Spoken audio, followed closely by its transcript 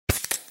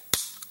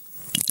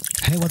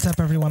Hey, what's up,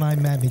 everyone?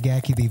 I'm Matt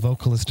Migaki, the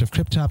vocalist of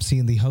Cryptopsy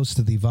and the host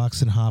of the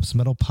Vox and Hops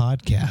Metal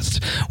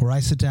Podcast, where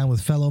I sit down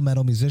with fellow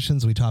metal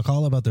musicians. We talk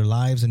all about their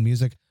lives and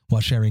music while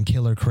sharing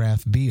killer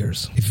craft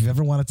beers. If you've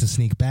ever wanted to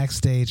sneak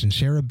backstage and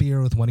share a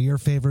beer with one of your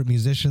favorite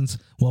musicians,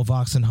 well,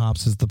 Vox and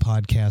Hops is the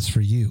podcast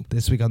for you.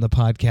 This week on the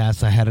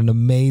podcast, I had an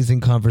amazing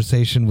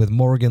conversation with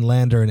Morgan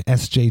Lander and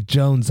S.J.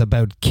 Jones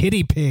about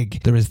Kitty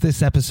Pig. There is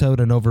this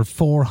episode and over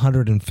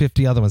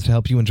 450 other ones to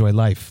help you enjoy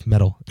life,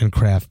 metal, and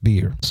craft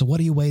beer. So what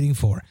are you waiting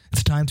for?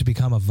 It's time to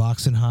become a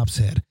Vox and Hops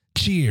head.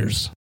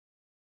 Cheers!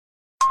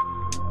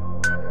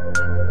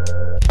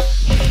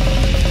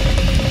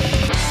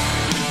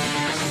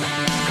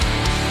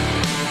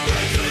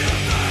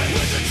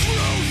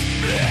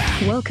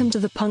 Welcome to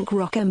the Punk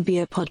Rock and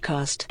Beer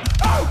Podcast.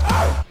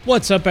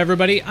 What's up,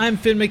 everybody? I'm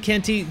Finn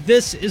McKenty.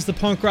 This is the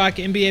Punk Rock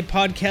NBA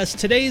Podcast.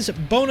 Today's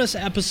bonus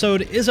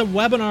episode is a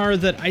webinar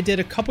that I did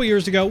a couple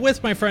years ago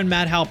with my friend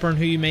Matt Halpern,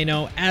 who you may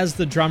know as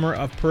the drummer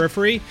of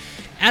Periphery.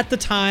 At the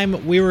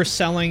time, we were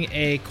selling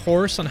a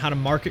course on how to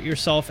market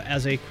yourself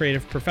as a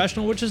creative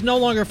professional, which is no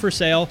longer for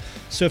sale.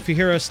 So if you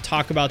hear us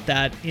talk about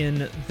that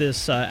in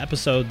this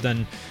episode,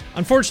 then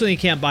unfortunately you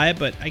can't buy it.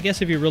 But I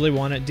guess if you really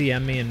want it,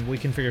 DM me and we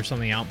can figure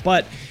something out.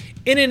 But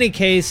in any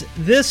case,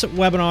 this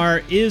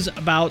webinar is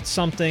about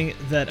something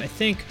that I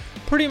think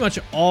pretty much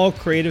all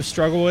creatives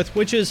struggle with,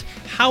 which is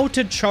how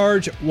to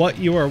charge what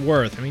you are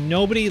worth. I mean,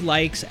 nobody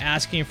likes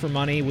asking for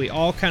money. We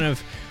all kind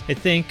of, I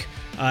think,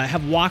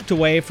 have walked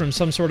away from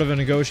some sort of a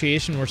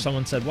negotiation where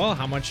someone said, well,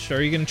 how much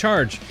are you going to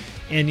charge?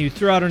 And you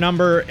threw out a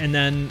number and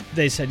then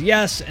they said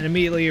yes, and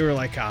immediately you were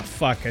like, ah,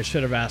 fuck, I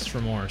should have asked for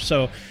more.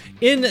 So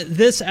in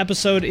this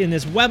episode, in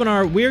this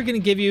webinar, we're going to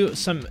give you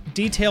some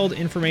detailed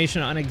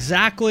information on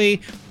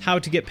exactly how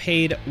to get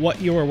paid what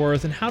you are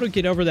worth and how to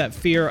get over that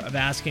fear of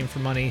asking for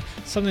money,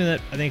 something that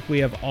I think we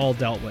have all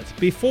dealt with.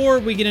 Before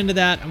we get into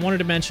that, I wanted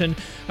to mention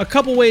a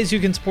couple ways you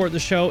can support the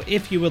show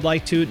if you would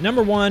like to.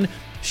 Number one,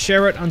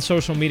 share it on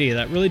social media.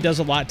 That really does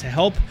a lot to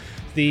help.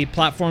 The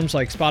platforms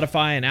like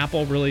Spotify and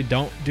Apple really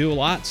don't do a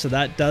lot, so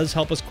that does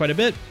help us quite a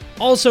bit.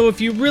 Also,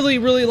 if you really,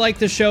 really like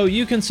the show,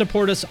 you can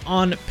support us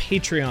on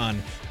Patreon.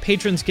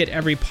 Patrons get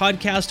every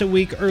podcast a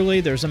week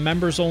early. There's a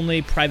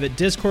members-only private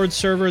Discord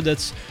server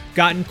that's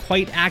gotten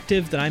quite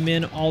active that I'm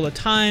in all the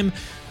time.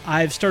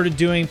 I've started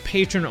doing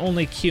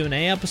patron-only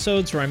Q&A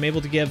episodes where I'm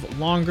able to give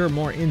longer,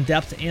 more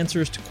in-depth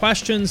answers to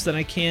questions than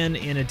I can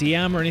in a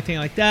DM or anything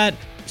like that.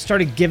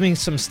 Started giving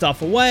some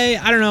stuff away.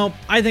 I don't know.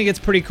 I think it's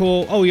pretty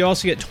cool. Oh, you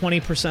also get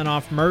 20%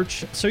 off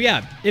merch. So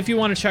yeah, if you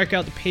want to check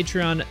out the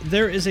Patreon,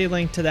 there is a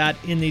link to that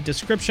in the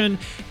description.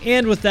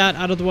 And with that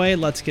out of the way,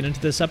 let's get into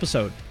this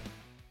episode.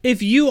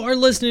 If you are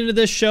listening to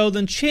this show,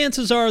 then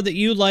chances are that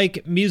you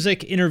like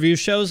music interview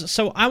shows.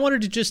 So I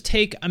wanted to just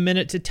take a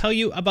minute to tell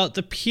you about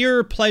the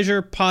Pure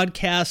Pleasure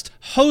podcast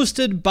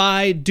hosted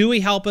by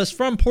Dewey Halpus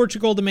from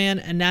Portugal the Man,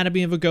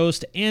 Anatomy of a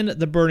Ghost, and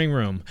The Burning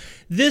Room.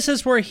 This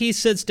is where he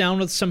sits down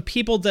with some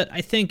people that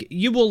I think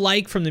you will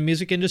like from the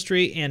music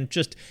industry and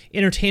just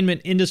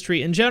entertainment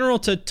industry in general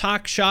to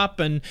talk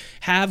shop and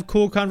have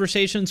cool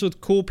conversations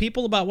with cool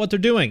people about what they're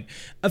doing.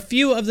 A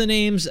few of the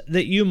names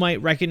that you might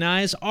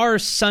recognize are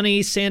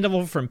Sonny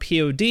Sandoval from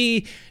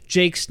POD,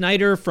 Jake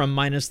Snyder from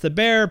Minus the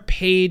Bear,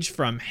 Paige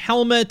from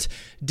Helmet,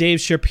 Dave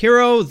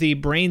Shapiro, the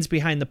brains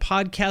behind the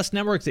podcast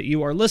network that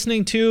you are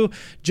listening to,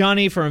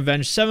 Johnny from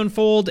Avenged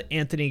Sevenfold,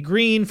 Anthony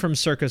Green from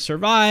Circa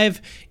Survive,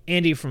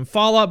 Andy from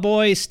Fall Out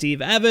Boy,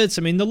 Steve Evans.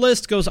 I mean, the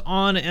list goes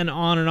on and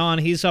on and on.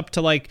 He's up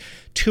to like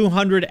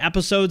 200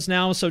 episodes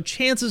now. So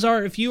chances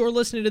are, if you are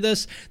listening to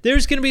this,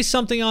 there's going to be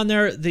something on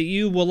there that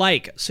you will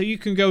like. So you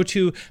can go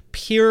to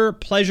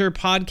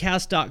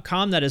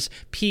purepleasurepodcast.com. That is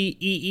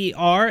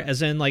P-E-E-R,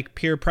 as in like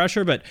peer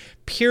pressure, but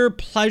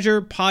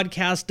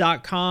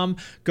purepleasurepodcast.com.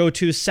 Go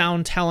to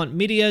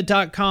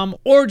soundtalentmedia.com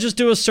or just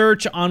do a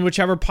search on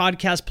whichever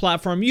podcast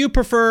platform you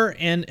prefer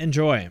and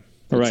enjoy.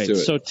 All right,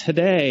 so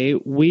today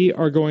we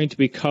are going to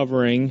be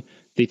covering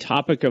the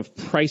topic of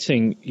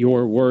pricing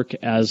your work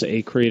as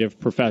a creative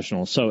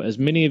professional. So as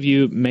many of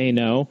you may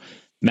know,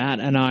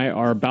 Matt and I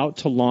are about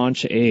to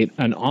launch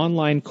an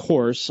online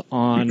course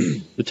on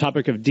the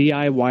topic of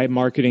DIY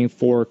marketing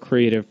for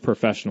creative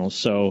professionals.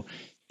 So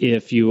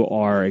if you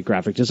are a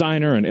graphic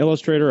designer, an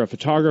illustrator, a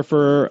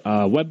photographer,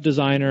 a web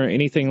designer,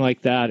 anything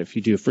like that, if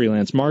you do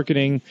freelance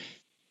marketing,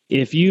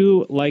 if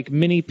you, like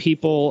many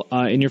people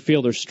in your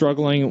field, are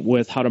struggling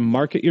with how to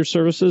market your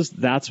services,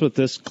 that's what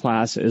this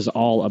class is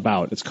all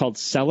about. It's called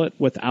Sell It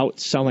Without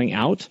Selling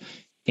Out.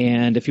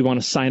 And if you want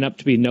to sign up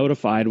to be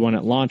notified when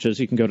it launches,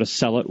 you can go to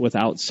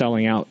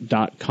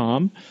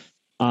sellitwithoutsellingout.com.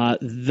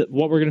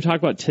 What we're going to talk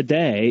about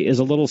today is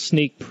a little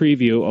sneak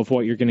preview of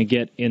what you're going to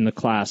get in the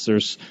class.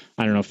 There's,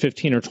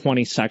 15 or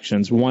 20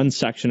 sections. One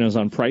section is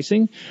on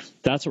pricing.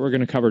 That's what we're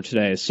going to cover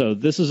today. So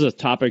this is a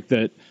topic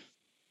that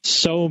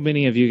so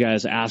many of you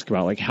guys ask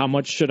about, like, how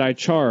much should I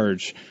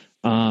charge?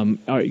 How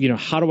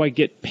do I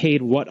get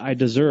paid what I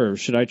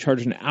deserve? Should I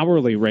charge an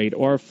hourly rate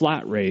or a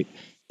flat rate?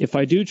 If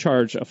I do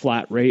charge a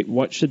flat rate,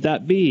 what should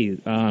that be?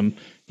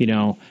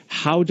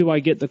 how do I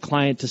get the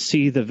client to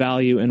see the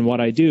value in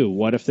what I do?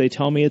 What if they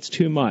tell me it's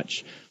too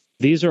much?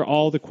 These are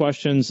all the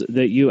questions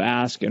that you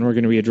ask, and we're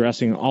going to be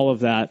addressing all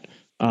of that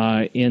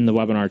in the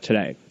webinar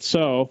today.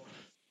 So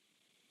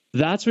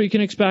that's what you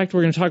can expect.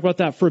 We're going to talk about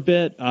that for a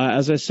bit.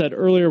 As I said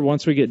earlier,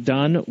 once we get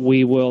done,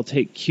 we will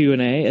take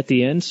Q&A at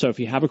the end. So if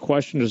you have a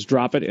question, just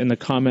drop it in the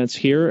comments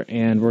here,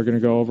 and we're going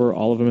to go over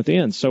all of them at the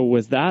end. So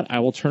with that, I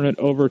will turn it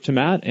over to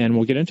Matt, and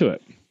we'll get into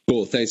it.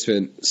 Cool. Thanks,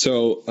 Finn.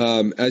 So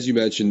as you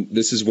mentioned,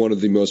 this is one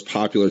of the most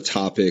popular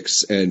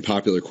topics and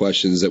popular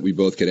questions that we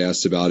both get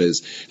asked about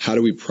is how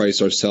do we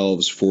price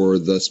ourselves for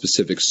the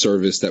specific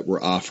service that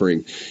we're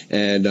offering?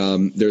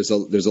 And there's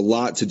a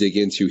lot to dig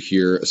into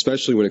here,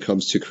 especially when it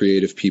comes to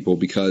creative people,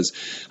 because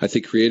I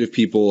think creative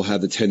people have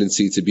the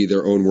tendency to be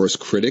their own worst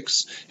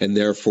critics, and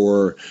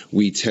therefore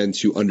we tend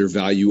to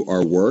undervalue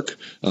our work.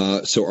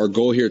 So our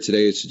goal here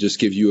today is to just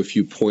give you a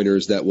few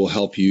pointers that will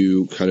help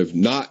you kind of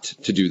not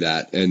to do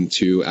that and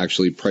to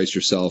actually price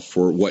yourself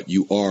for what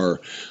you are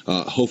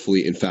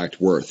hopefully in fact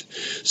worth.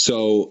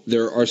 So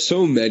there are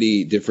so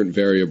many different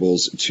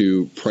variables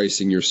to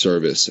pricing your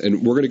service,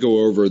 and we're going to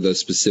go over the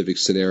specific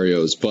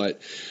scenarios, but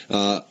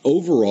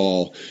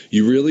overall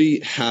you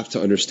really have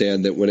to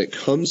understand that when it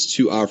comes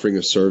to offering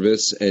a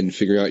service and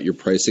figuring out your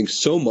pricing,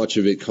 so much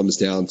of it comes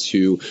down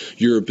to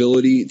your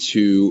ability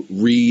to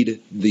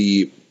read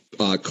the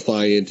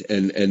client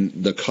and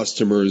the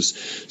customer's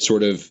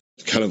sort of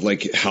kind of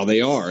like how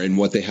they are and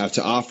what they have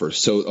to offer.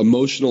 So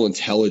emotional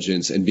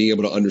intelligence and being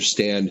able to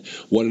understand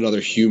what another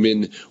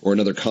human or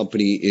another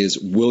company is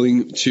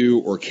willing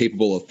to or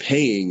capable of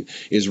paying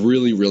is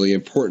really, really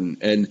important.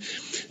 And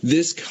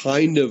this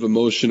kind of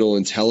emotional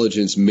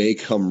intelligence may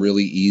come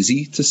really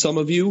easy to some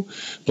of you,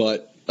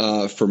 but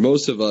for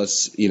most of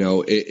us,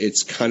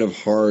 it's kind of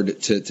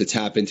hard to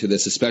tap into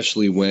this,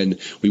 especially when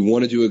we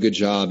want to do a good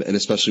job and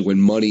especially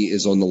when money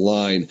is on the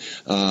line.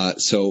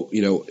 So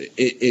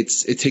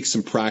it takes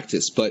some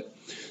practice. But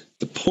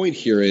the point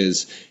here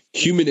is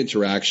human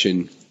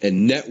interaction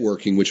and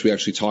networking, which we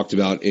actually talked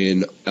about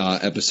in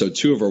episode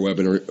 2 of our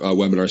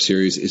webinar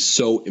series, is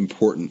so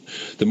important.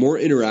 The more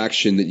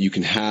interaction that you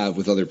can have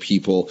with other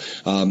people,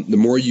 the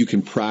more you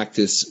can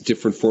practice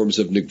different forms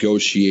of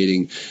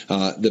negotiating,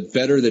 the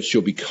better that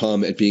you'll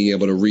become at being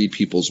able to read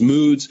people's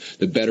moods,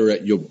 the better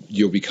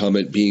you'll become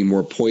at being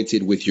more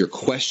pointed with your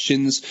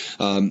questions.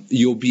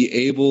 You'll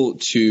be able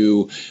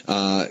to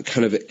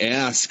kind of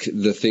ask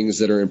the things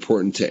that are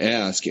important to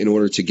ask in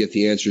order to get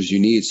the answers you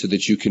need so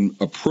that you can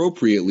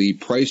appropriately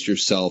price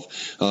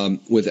yourself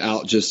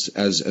without just,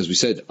 as we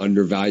said,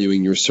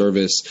 undervaluing your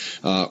service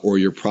or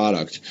your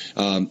product.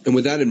 And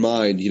with that in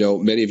mind,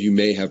 many of you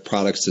may have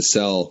products to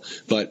sell,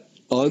 but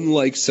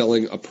unlike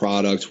selling a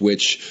product,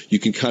 which you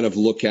can kind of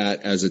look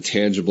at as a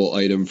tangible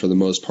item for the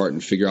most part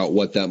and figure out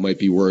what that might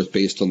be worth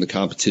based on the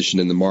competition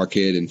in the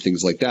market and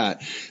things like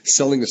that,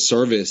 selling a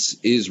service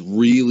is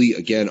really,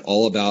 again,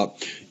 all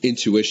about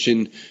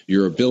intuition,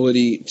 your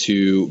ability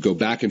to go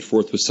back and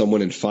forth with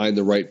someone and find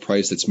the right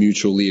price that's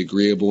mutually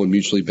agreeable and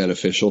mutually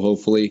beneficial,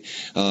 hopefully.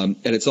 And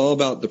it's all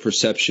about the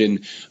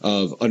perception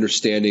of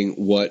understanding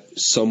what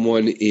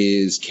someone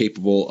is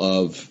capable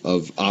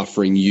of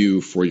offering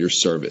you for your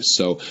service.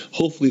 So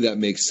hopefully that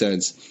makes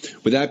sense.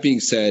 With that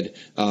being said,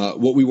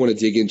 what we want to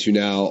dig into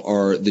now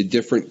are the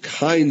different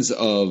kinds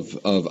of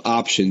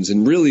options,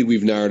 and really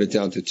we've narrowed it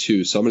down to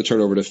 2. So I'm going to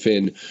turn over to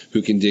Finn,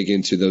 who can dig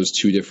into those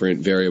 2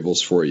 different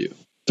variables for you.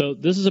 So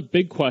this is a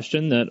big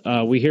question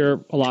that we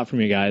hear a lot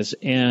from you guys,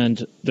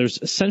 and there's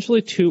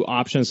essentially 2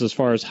 options as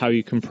far as how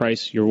you can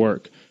price your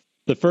work.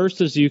 The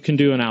first is you can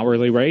do an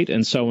hourly rate,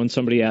 and so when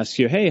somebody asks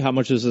you, hey, how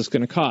much is this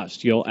going to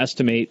cost? You'll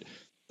estimate,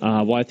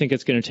 well, I think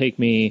it's going to take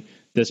me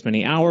this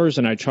many hours,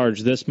 and I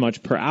charge this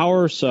much per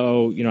hour,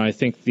 so I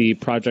think the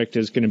project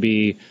is going to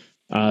be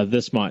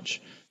this much.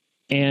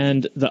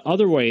 And the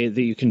other way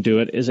that you can do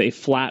it is a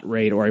flat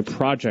rate or a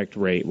project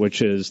rate,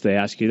 which is they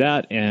ask you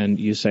that and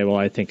you say, well,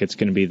 I think it's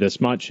going to be this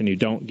much, and you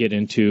don't get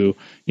into,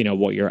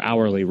 what your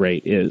hourly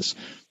rate is.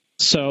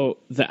 So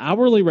the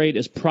hourly rate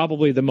is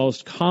probably the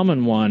most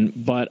common one,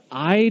 but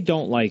I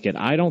don't like it.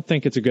 I don't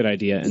think it's a good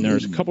idea. And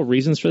there's a couple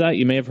reasons for that.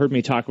 You may have heard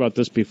me talk about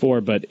this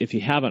before, but if you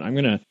haven't, I'm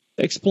going to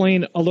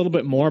explain a little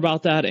bit more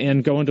about that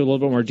and go into a little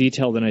bit more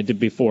detail than I did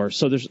before.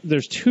 So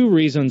there's 2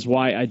 reasons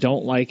why I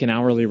don't like an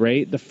hourly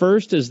rate. The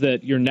first is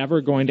that you're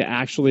never going to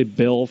actually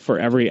bill for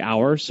every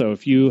hour. So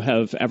if you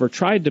have ever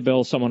tried to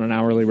bill someone an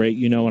hourly rate,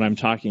 you know what I'm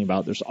talking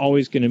about. There's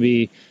always going to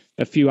be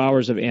a few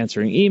hours of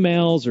answering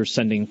emails or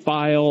sending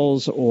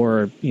files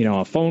or,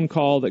 a phone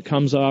call that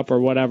comes up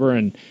or whatever.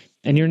 And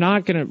you're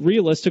not going to,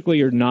 realistically,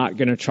 you're not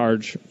going to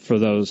charge for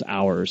those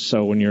hours.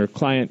 So when your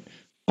client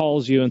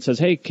calls you and says,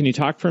 hey, can you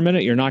talk for a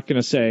minute? You're not going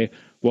to say,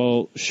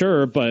 well,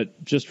 sure,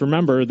 but just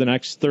remember the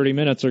next 30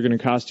 minutes are going to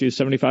cost you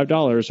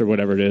 $75 or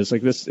whatever it is.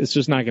 Like this, it's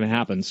just not going to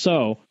happen.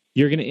 So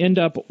you're going to end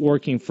up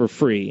working for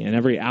free, and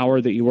every hour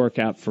that you work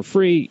at for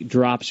free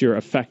drops your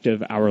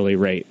effective hourly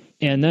rate.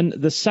 And then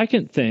the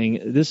second thing,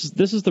 this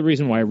is the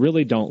reason why I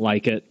really don't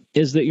like it,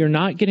 is that you're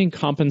not getting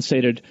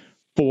compensated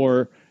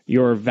for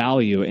your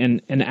value.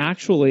 And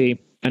actually,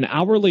 an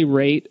hourly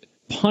rate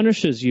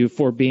punishes you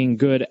for being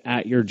good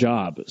at your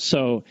job.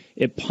 So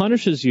it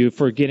punishes you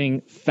for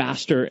getting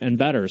faster and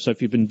better. So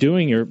if you've been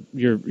doing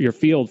your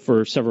field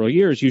for several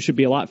years, you should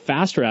be a lot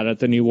faster at it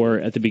than you were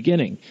at the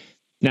beginning.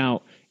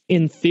 Now,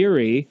 in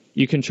theory,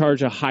 you can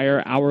charge a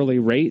higher hourly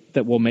rate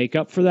that will make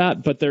up for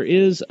that, but there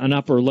is an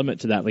upper limit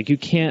to that. Like, you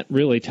can't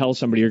really tell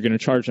somebody you're going to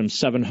charge them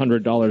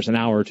 $700 an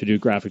hour to do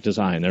graphic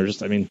design. They're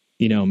just,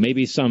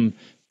 maybe some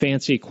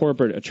fancy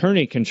corporate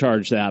attorney can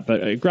charge that,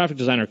 but a graphic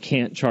designer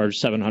can't charge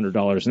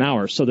 $700 an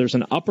hour. So there's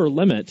an upper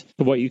limit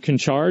to what you can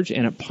charge,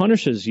 and it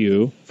punishes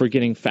you for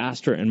getting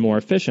faster and more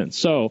efficient.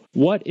 So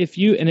what if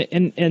you,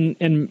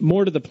 and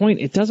more to the point,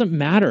 it doesn't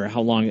matter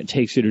how long it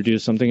takes you to do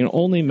something. It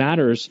only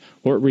matters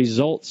what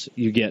results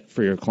you get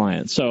for your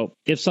client. So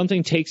if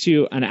something takes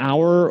you an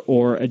hour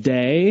or a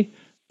day,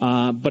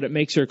 but it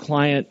makes your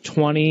client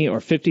 $20,000 or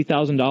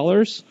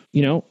 $50,000,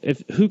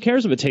 who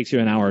cares if it takes you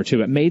an hour or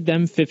two? It made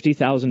them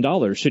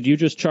 $50,000. Should you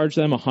just charge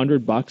them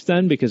 $100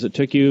 then because it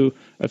took you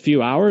a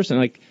few hours?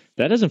 And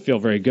that doesn't feel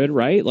very good,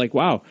 right? Like,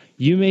 wow,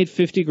 you made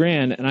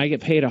 $50,000 and I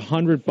get paid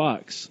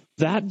 $100.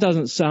 That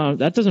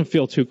doesn't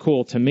feel too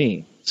cool to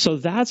me. So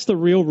that's the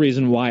real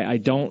reason why I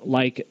don't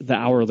like the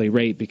hourly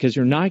rate, because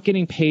you're not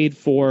getting paid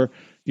for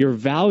your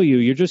value.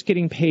 You're just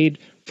getting paid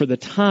for the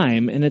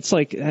time. And it's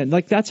like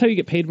that's how you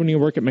get paid when you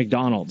work at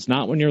McDonald's,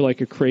 not when you're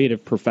like a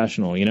creative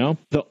professional,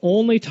 The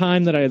only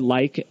time that I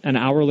like an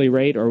hourly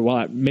rate,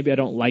 or maybe I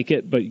don't like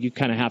it, but you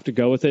kind of have to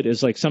go with it,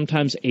 is like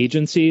sometimes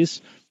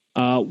agencies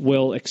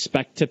will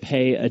expect to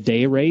pay a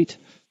day rate.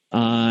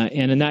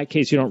 And in that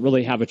case, you don't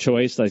really have a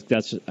choice. Like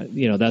that's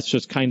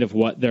just kind of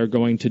what they're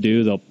going to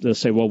do. They'll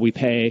say, well, we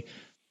pay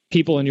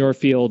people in your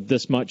field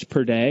this much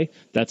per day.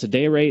 That's a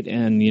day rate,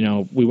 and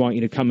we want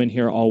you to come in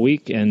here all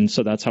week, and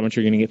so that's how much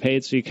you're going to get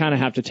paid. So you kind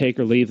of have to take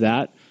or leave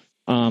that.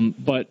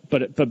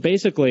 But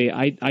basically,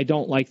 I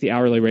don't like the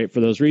hourly rate for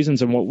those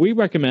reasons. And what we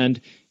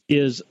recommend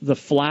is the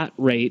flat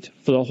rate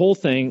for the whole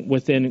thing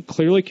within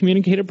clearly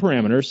communicated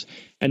parameters.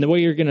 And the way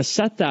you're going to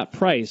set that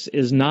price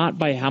is not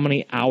by how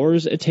many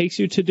hours it takes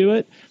you to do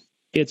it.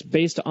 It's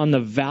based on the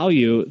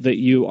value that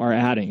you are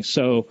adding.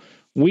 So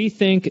we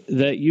think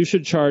that you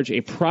should charge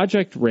a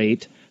project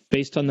rate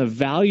based on the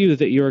value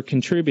that you're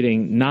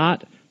contributing,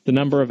 not the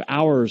number of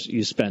hours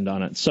you spend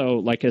on it. So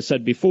like I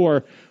said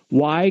before,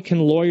 why can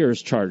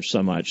lawyers charge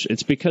so much?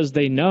 It's because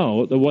they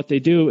know that what they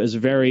do is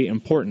very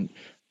important.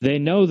 They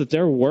know that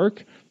their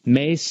work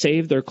may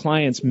save their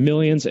clients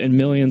millions and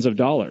millions of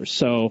dollars.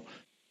 So,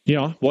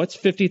 what's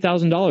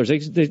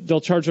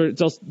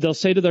 $50,000? They'll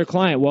say to their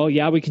client, well,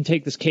 yeah, we can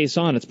take this case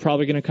on. It's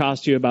probably going to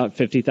cost you about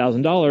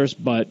 $50,000.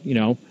 But,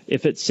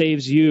 if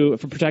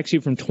it protects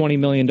you from $20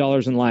 million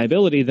in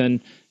liability,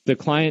 then the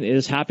client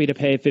is happy to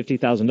pay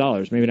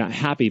 $50,000. Maybe not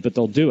happy, but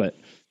they'll do it.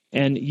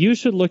 And you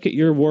should look at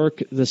your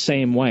work the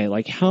same way.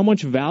 Like, how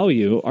much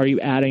value are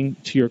you adding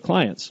to your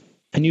clients?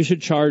 And you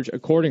should charge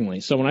accordingly.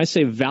 So when I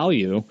say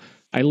value,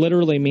 I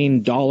literally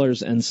mean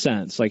dollars and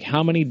cents. Like,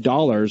 how many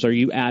dollars are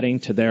you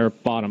adding to their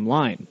bottom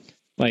line?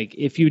 Like,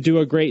 if you do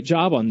a great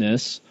job on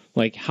this,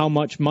 like, how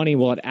much money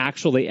will it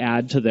actually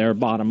add to their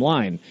bottom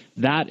line?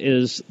 That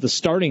is the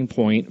starting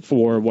point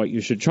for what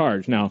you should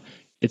charge. Now,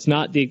 it's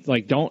not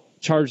don't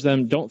charge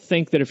them. Don't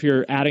think that if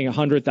you're adding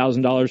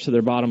 $100,000 to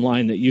their bottom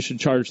line that you should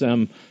charge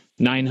them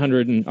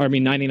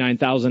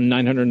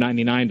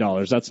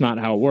 $99,999. That's not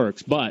how it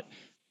works. But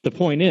the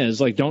point is,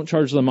 don't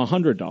charge them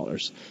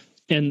 $100.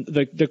 And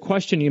the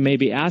question you may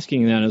be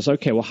asking then is,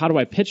 okay, well, how do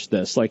I pitch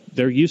this? Like,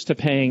 they're used to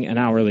paying an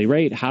hourly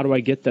rate. How do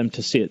I get them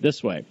to see it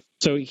this way?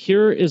 So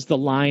here is the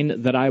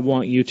line that I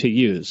want you to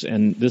use.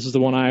 And this is the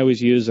one I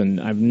always use,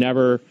 and I've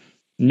never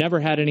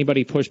had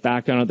anybody push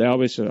back on it. They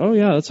always say, oh,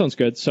 yeah, that sounds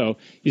good. So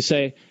you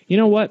say, you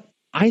know what?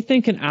 I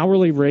think an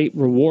hourly rate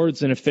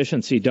rewards an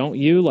efficiency, don't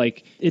you?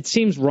 Like, it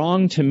seems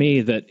wrong to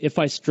me that if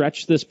I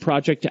stretch this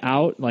project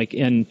out,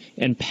 and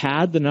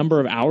pad the number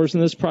of hours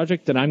in this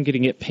project, that I'm going to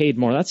get paid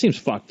more. That seems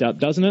fucked up,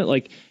 doesn't it?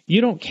 Like, you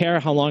don't care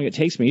how long it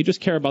takes me. You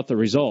just care about the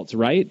results,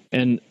 right?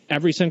 And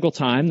every single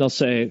time they'll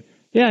say,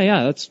 yeah,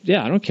 I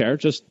don't care.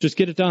 Just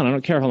get it done. I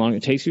don't care how long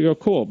it takes. You go,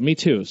 cool, me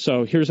too.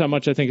 So here's how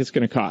much I think it's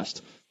going to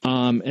cost.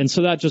 And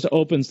so that just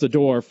opens the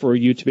door for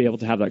you to be able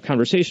to have that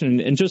conversation.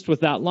 And just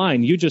with that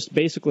line, you just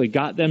basically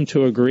got them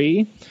to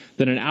agree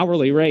that an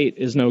hourly rate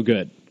is no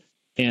good.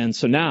 And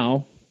so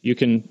now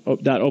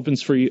that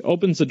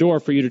opens the door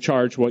for you to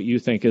charge what you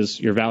think is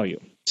your value.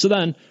 So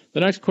then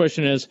the next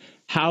question is,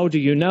 how do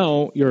you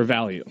know your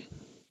value?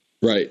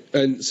 Right.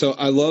 And so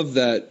I love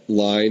that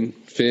line,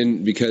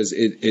 Finn, because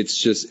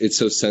it's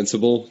so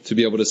sensible to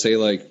be able to say,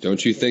 like,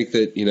 don't you think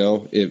that,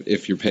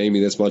 if you're paying me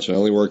this much and I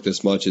only work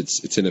this much,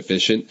 it's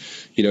inefficient.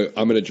 I'm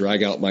going to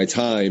drag out my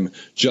time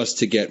just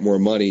to get more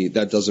money.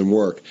 That doesn't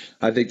work.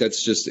 I think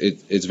that's just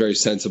it's very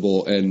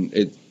sensible.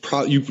 And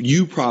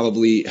you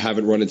probably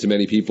haven't run into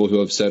many people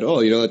who have said,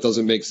 oh, that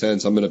doesn't make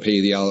sense. I'm going to pay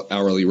you the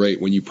hourly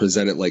rate when you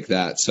present it like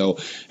that. So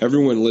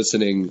everyone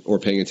listening or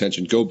paying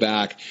attention, go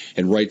back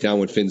and write down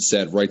what Finn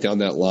said, write down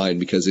that line,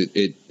 because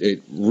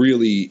it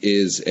really is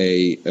is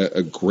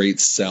a great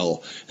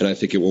sell, and I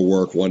think it will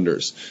work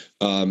wonders.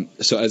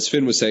 So as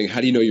Finn was saying,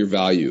 how do you know your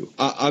value?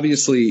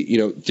 Obviously,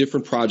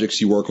 different projects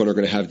you work on are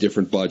going to have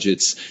different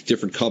budgets.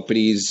 Different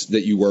companies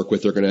that you work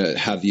with are going to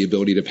have the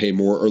ability to pay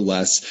more or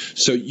less.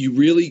 So you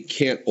really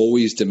can't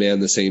always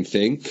demand the same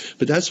thing.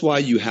 But that's why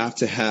you have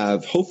to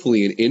have,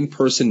 hopefully, an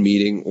in-person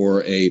meeting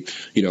or a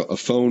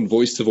phone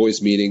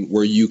voice-to-voice meeting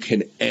where you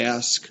can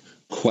ask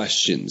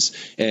questions.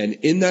 And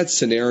in that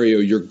scenario,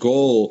 your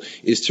goal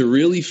is to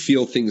really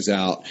feel things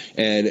out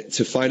and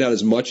to find out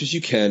as much as you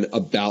can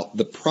about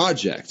the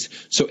project.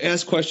 So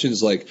ask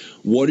questions like,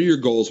 what are your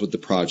goals with the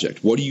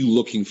project? What are you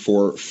looking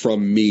for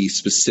from me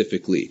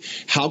specifically?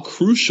 How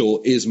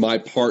crucial is my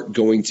part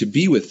going to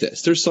be with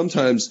this? There's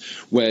sometimes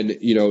when,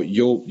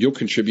 you'll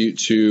contribute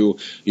to,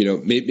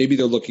 maybe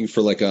they're looking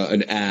for like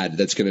an ad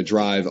that's going to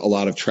drive a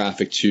lot of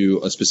traffic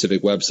to a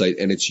specific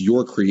website, and it's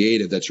your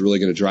creative that's really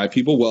going to drive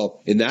people. Well,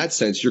 in that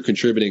sense, you're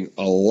contributing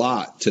a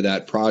lot to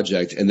that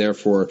project, and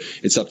therefore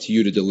it's up to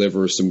you to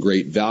deliver some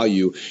great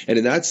value. And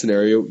in that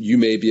scenario, you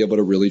may be able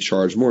to really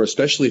charge more,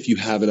 especially if you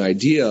have an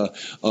idea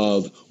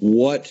of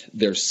what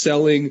they're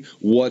selling,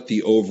 what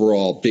the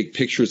overall big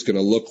picture is going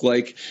to look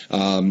like,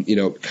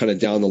 kind of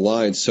down the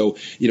line. So,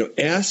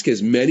 ask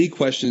as many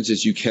questions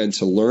as you can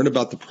to learn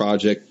about the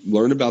project,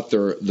 learn about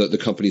the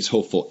company's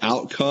hopeful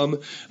outcome,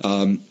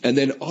 and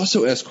then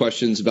also ask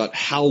questions about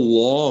how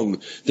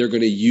long they're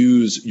going to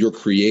use your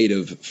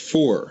creative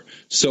for.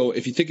 So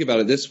if you think about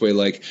it this way,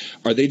 like,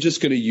 are they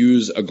just going to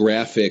use a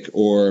graphic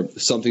or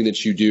something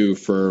that you do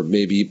for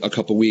maybe a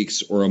couple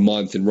weeks or a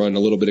month and run a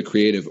little bit of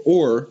creative?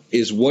 Or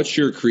is what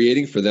you're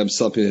creating for them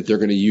something that they're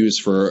going to use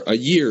for a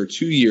year,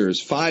 2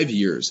 years, 5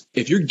 years?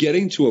 If you're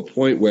getting to a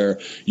point where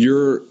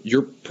you're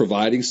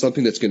providing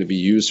something that's going to be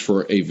used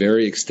for a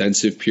very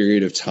extensive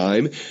period of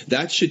time,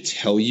 that should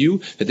tell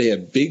you that they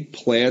have big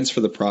plans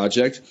for the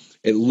project.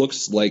 It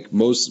looks like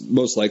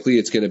most likely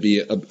it's going to be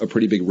a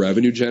pretty big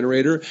revenue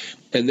generator,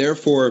 and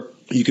therefore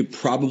you could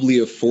probably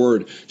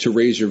afford to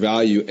raise your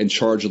value and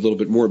charge a little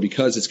bit more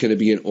because it's going to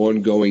be an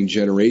ongoing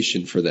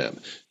generation for them.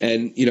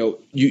 And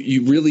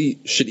you really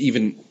should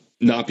even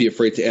not be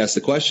afraid to ask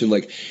the question,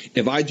 like,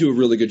 if I do a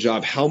really good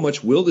job, how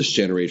much will this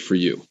generate for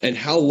you? And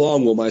how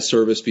long will my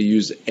service be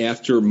used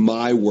after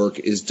my work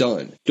is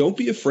done? Don't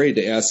be afraid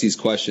to ask these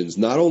questions.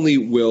 Not only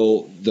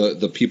will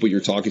the people you're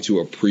talking to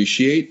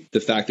appreciate the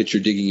fact that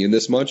you're digging in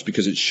this much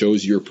because it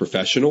shows you're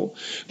professional,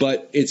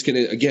 but it's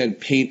going to, again,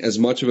 paint as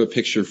much of a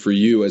picture for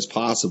you as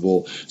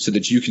possible so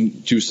that you can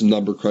do some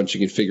number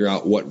crunching and figure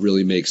out what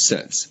really makes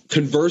sense.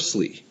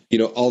 Conversely,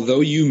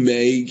 although you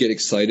may get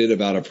excited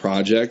about a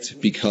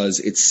project because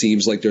it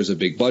seems like there's a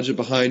big budget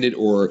behind it,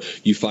 or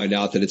you find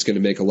out that it's going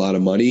to make a lot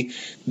of money,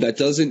 that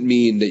doesn't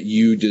mean that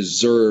you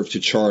deserve to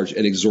charge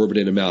an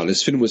exorbitant amount.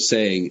 As Finn was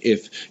saying,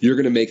 if you're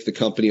going to make the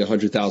company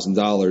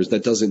 $100,000,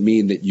 that doesn't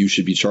mean that you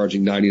should be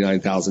charging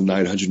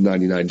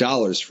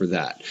 $99,999 for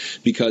that,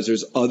 because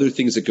there's other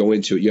things that go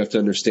into it. You have to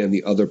understand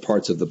the other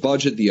parts of the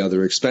budget, the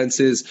other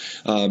expenses,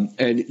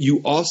 and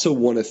you also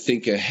want to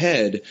think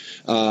ahead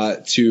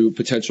to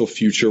potential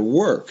future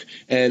work.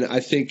 And I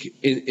think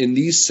in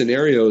these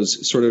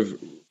scenarios, sort of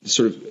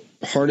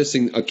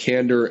harnessing a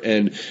candor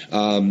and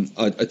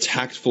a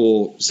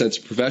tactful sense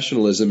of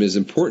professionalism is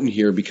important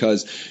here,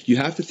 because you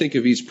have to think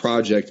of each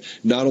project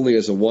not only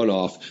as a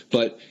one-off,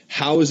 but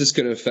how is this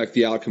going to affect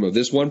the outcome of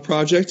this one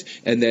project?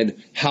 And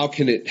then how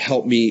can it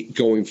help me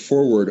going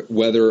forward,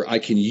 whether I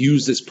can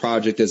use this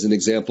project as an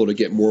example to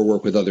get more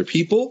work with other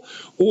people,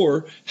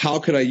 or how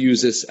can I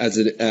use this as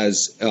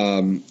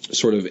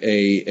sort of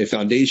a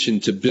foundation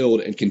to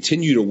build and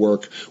continue to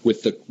work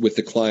with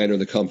the client or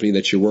the company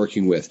that you're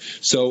working with.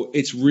 So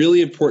it's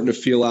really important to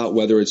feel out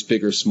whether it's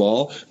big or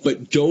small,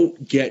 but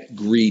don't get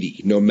greedy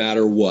no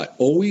matter what.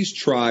 Always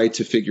try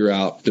to figure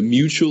out the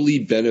mutually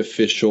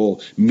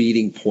beneficial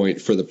meeting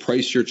point for the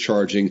price you're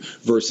charging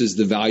versus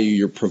the value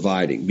you're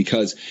providing.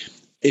 Because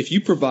if you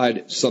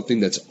provide something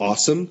that's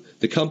awesome,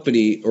 the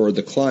company or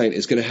the client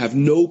is going to have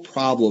no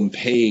problem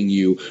paying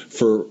you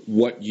for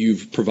what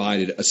you've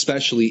provided,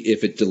 especially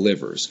if it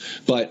delivers.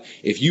 But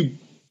if you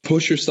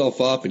push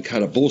yourself up and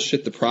kind of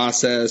bullshit the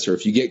process, or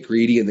if you get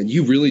greedy and then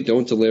you really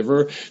don't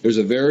deliver, there's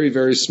a very,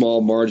 very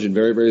small margin,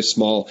 very, very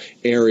small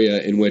area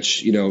in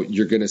which,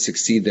 you're going to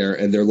succeed there,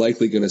 and they're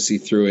likely going to see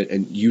through it,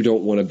 and you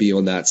don't want to be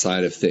on that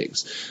side of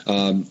things.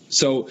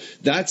 So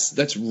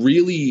that's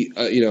really,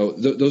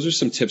 those are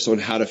some tips on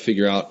how to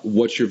figure out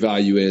what your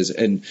value is.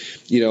 And,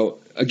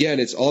 again,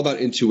 it's all about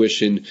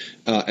intuition,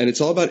 and it's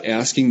all about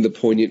asking the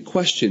poignant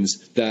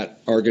questions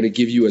that are going to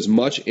give you as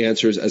much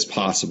answers as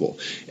possible.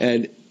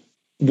 And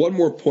one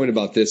more point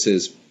about this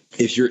is,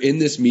 if you're in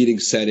this meeting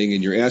setting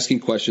and you're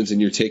asking questions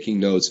and you're taking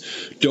notes,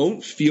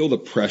 don't feel the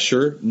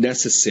pressure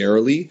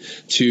necessarily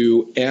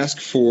to ask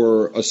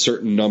for a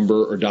certain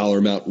number or dollar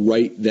amount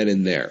right then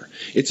and there.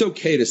 It's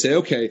okay to say,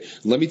 okay,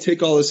 let me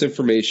take all this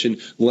information,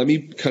 let me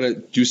kind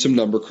of do some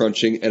number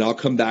crunching, and I'll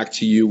come back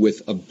to you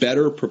with a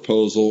better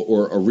proposal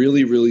or a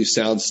really, really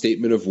sound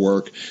statement of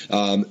work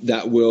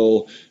that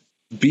will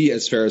be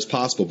as fair as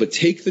possible, but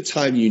take the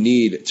time you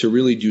need to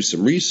really do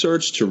some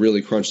research, to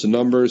really crunch the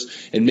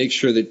numbers, and make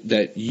sure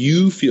that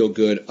you feel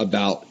good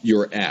about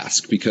your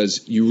ask,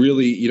 because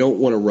you don't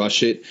want to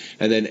rush it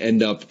and then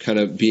end up kind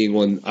of being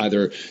on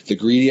either the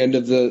greedy end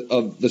of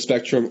the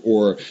spectrum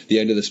or the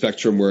end of the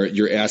spectrum where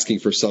you're asking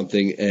for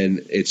something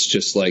and it's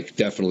just like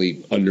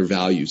definitely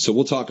undervalued. So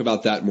we'll talk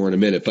about that more in a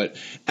minute. But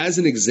as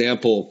an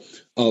example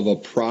of a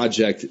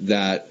project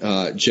that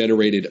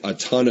generated a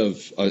ton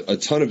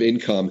of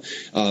income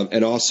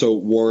and also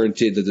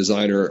warranted the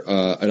designer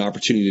an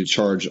opportunity to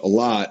charge a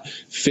lot.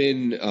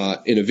 Finn,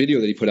 in a video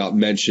that he put out,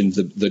 mentioned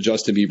the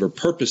Justin Bieber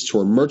Purpose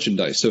Tour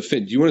merchandise. So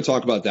Finn, do you want to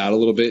talk about that a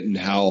little bit and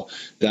how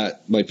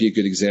that might be a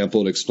good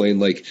example to explain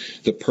like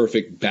the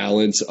perfect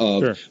balance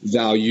of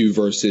value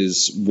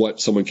versus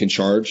what someone can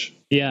charge?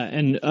 Yeah,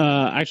 and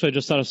actually I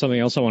just thought of something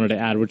else I wanted to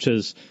add, which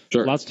is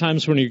lots of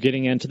times when you're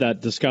getting into that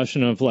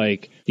discussion of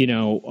like,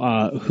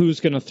 who's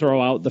going to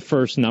throw out the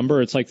first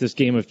number, it's like this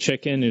game of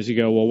chicken as you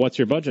go, well, what's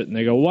your budget? And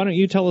they go, why don't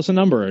you tell us a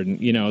number? And,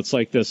 it's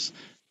like this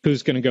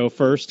who's going to go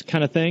first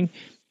kind of thing.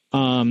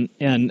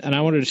 And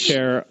I wanted to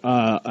share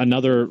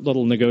another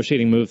little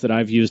negotiating move that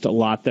I've used a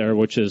lot there,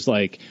 which is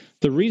like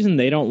the reason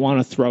they don't want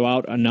to throw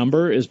out a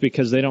number is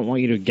because they don't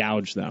want you to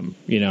gouge them,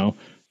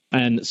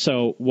 And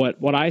so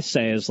what I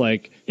say is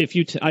like, if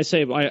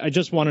I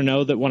just want to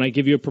know that when I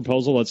give you a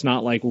proposal, it's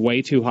not like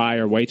way too high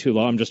or way too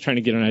low. I'm just trying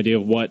to get an idea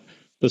of what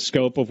the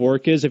scope of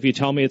work is. If you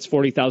tell me it's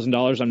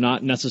 $40,000, I'm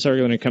not necessarily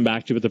going to come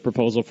back to you with a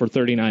proposal for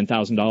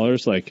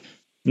 $39,000. Like,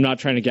 I'm not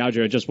trying to gouge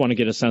you. I just want to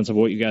get a sense of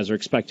what you guys are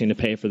expecting to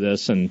pay for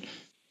this. And,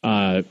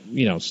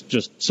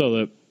 just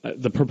so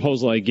the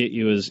proposal I get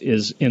you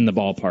is in the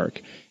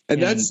ballpark.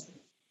 And that's,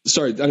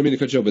 sorry, I didn't mean to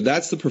cut you off, but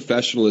that's the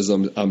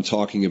professionalism I'm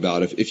talking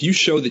about. If you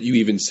show that you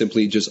even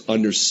simply just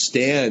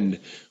understand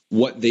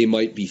what they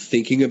might be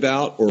thinking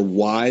about or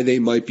why they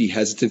might be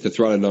hesitant to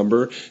throw out a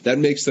number, that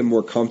makes them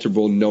more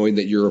comfortable knowing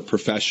that you're a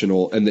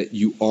professional and that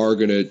you are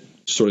going to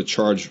sort of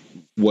charge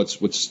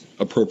what's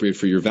appropriate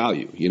for your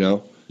value,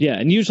 Yeah,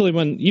 and usually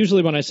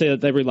when I say that,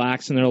 they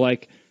relax and they're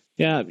like,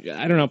 yeah,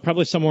 I don't know,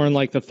 probably somewhere in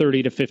like the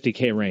 30 to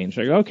 50K range.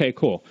 I go, okay,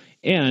 cool.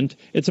 And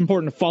it's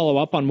important to follow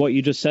up on what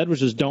you just said,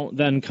 which is don't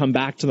then come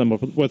back to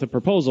them with a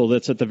proposal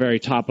that's at the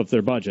very top of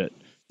their budget,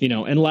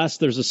 unless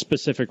there's a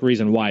specific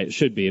reason why it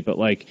should be. But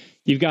like,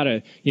 you've got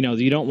to,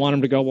 you don't want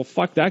them to go, well,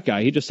 fuck that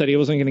guy. He just said he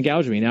wasn't going to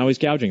gouge me. Now he's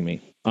gouging me.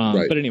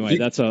 Right. But anyway,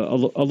 that's a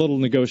little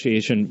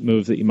negotiation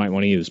move that you might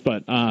want to use.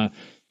 But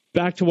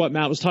back to what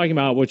Matt was talking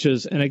about, which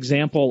is an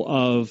example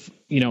of,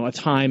 a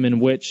time in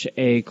which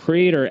a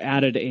creator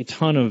added a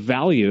ton of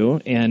value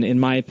and, in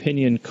my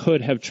opinion,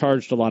 could have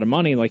charged a lot of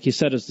money. Like he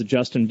said, is the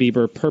Justin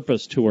Bieber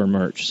Purpose Tour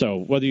merch. So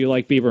whether you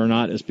like Bieber or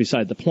not is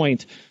beside the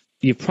point.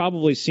 You've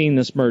probably seen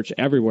this merch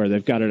everywhere.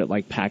 They've got it at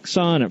like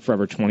PacSun, at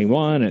Forever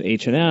 21, at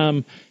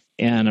H&M,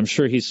 and I'm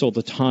sure he's sold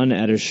a ton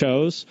at his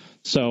shows.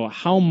 So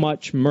how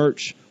much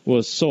merch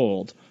was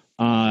sold?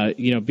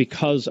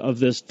 Because of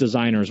this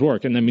designer's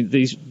work. And I mean,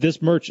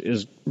 this merch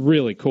is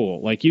really cool.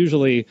 Like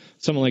usually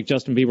someone like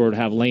Justin Bieber would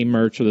have lame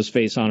merch with his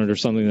face on it or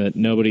something that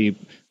nobody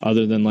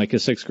other than like a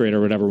sixth grader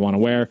would ever want to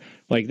wear.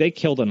 Like they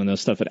killed it on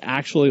this stuff. It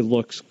actually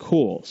looks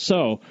cool.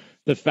 So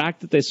the fact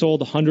that they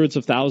sold hundreds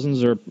of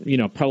thousands or,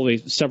 probably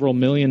several $1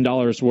 million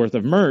worth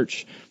of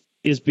merch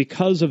is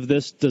because of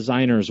this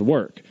designer's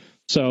work.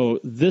 So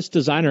this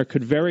designer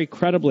could very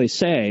credibly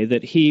say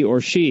that he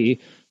or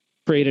she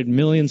created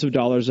millions of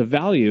dollars of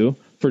value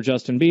for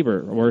Justin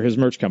Bieber or his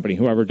merch company,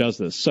 whoever does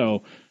this.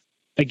 So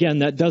again,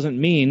 that doesn't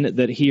mean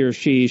that he or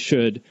she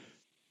should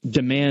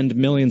demand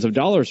millions of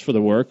dollars for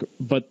the work.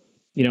 But,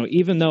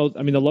 even though,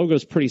 the logo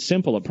is pretty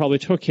simple, it probably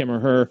took him or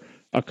her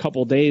a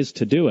couple days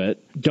to do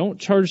it. Don't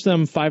charge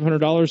them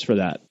 $500 for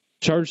that.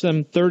 Charge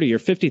them $30,000 or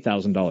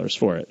 $50,000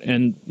 for it.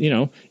 And,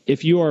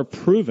 if you've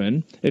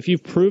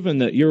proven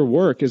that your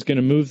work is going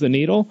to move the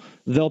needle,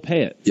 they'll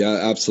pay it.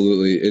 Yeah,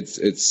 absolutely.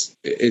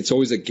 It's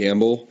always a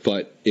gamble,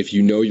 but if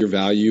you know your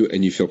value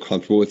and you feel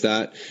comfortable with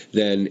that,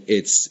 then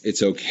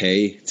it's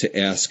okay to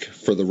ask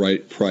for the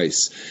right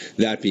price.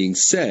 That being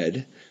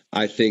said,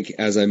 I think,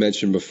 as I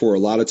mentioned before, a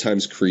lot of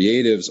times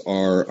creatives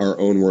are our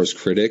own worst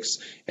critics,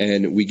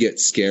 and we get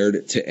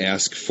scared to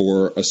ask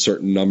for a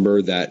certain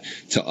number that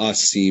to us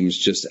seems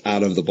just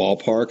out of the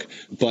ballpark.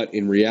 But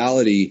in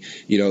reality,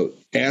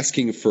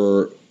 asking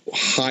for a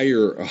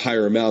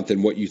higher amount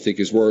than what you think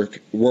is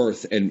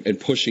worth and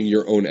pushing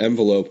your own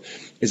envelope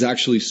is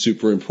actually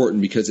super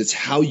important, because it's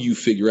how you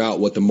figure out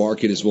what the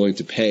market is willing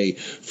to pay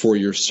for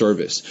your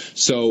service.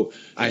 So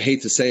I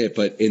hate to say it,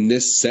 but in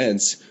this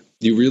sense,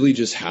 you really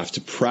just have to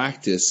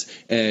practice,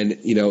 and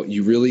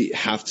you really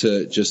have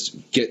to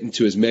just get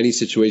into as many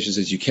situations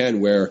as you can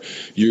where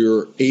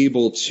you're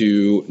able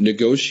to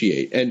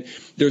negotiate. And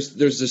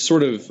there's this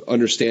sort of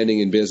understanding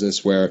in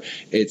business where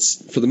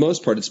it's, for the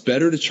most part, it's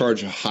better to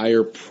charge a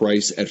higher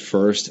price at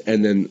first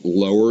and then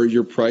lower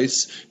your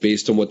price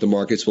based on what the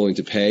market's willing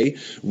to pay,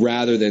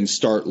 rather than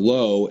start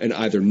low and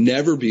either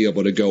never be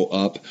able to go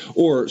up,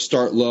 or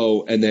start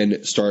low and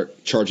then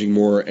start charging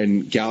more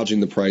and gouging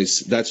the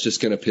price. That's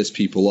just going to piss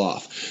people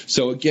off.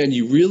 So again,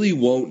 you really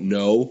won't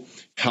know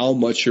how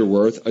much you're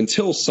worth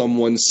until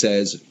someone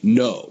says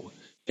no.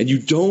 And you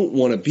don't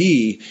want to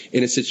be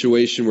in a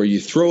situation where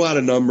you throw out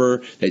a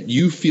number that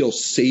you feel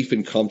safe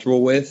and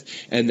comfortable with,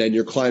 and then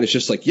your client is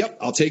just like, yep,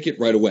 I'll take it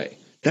right away.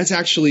 That's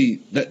actually,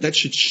 that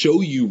should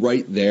show you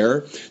right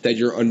there that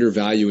you're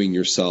undervaluing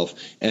yourself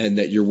and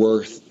that you're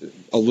worth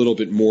a little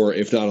bit more,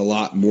 if not a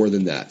lot more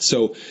than that.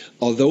 So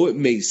although it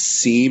may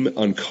seem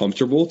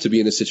uncomfortable to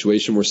be in a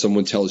situation where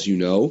someone tells you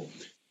no,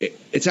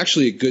 it's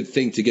actually a good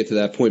thing to get to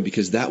that point,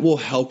 because that will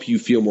help you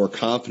feel more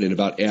confident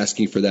about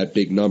asking for that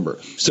big number.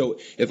 So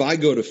if I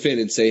go to Finn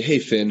and say, hey,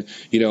 Finn,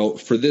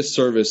 for this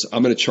service,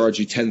 I'm going to charge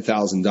you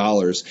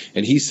 $10,000.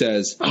 And he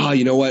says,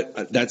 you know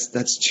what?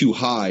 That's too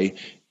high.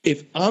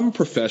 If I'm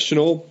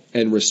professional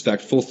and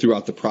respectful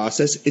throughout the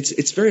process,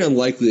 it's very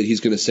unlikely that he's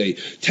going to say,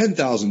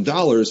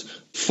 $10,000,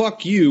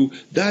 fuck you,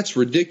 that's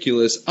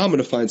ridiculous, I'm going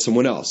to find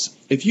someone else.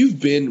 If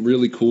you've been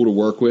really cool to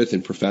work with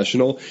and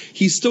professional,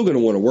 he's still going to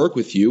want to work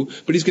with you,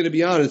 but he's going to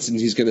be honest and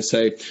he's going to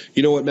say,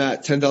 you know what,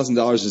 Matt,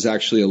 $10,000 is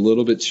actually a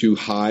little bit too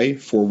high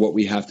for what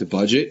we have to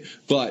budget,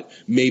 but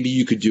maybe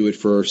you could do it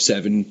for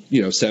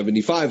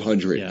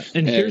 $7,500. Yeah.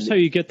 And here's how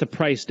you get the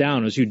price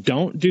down: is you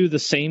don't do the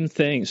same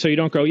thing. So you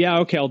don't go, yeah,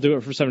 okay, I'll do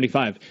it for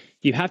 75.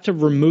 You have to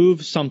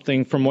remove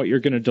something from what you're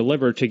going to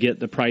deliver to get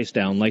the price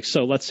down. Like,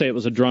 so let's say it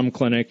was a drum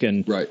clinic,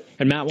 and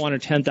Matt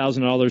wanted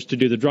 $10,000 to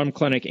do the drum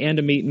clinic and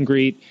a meet and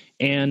greet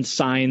and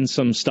sign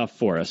some stuff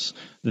for us.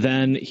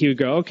 Then he would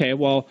go, okay,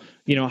 well,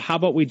 how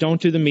about we don't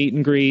do the meet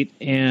and greet,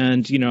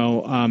 and,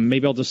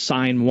 maybe I'll just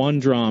sign one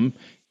drum,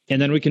 and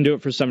then we can do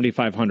it for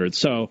 $7,500.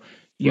 So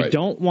you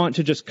don't want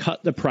to just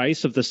cut the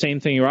price of the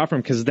same thing you're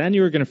offering, because then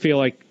you're going to feel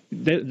like,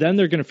 then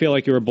they're going to feel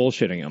like you were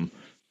bullshitting them.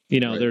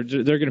 They're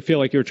going to feel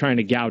like you're trying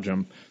to gouge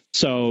them.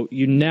 So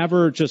you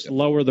never just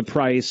lower the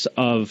price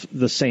of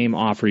the same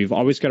offer. You've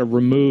always got to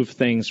remove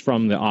things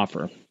from the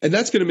offer. And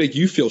that's going to make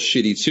you feel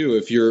shitty too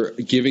if you're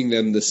giving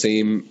them the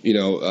same,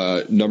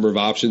 number of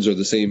options or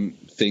the same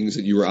things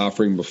that you were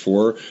offering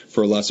before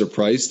for a lesser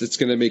price. That's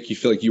going to make you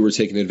feel like you were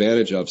taken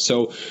advantage of.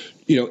 So,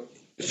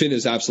 Finn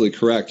is absolutely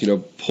correct.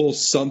 Pull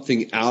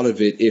something out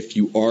of it if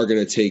you are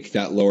going to take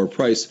that lower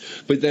price.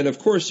 But then, of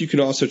course, you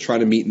can also try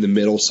to meet in the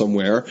middle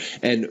somewhere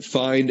and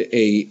find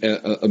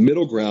a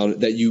middle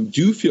ground that you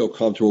do feel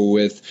comfortable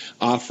with,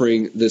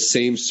 offering the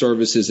same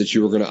services that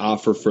you were going to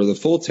offer for the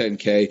full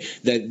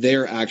 10K that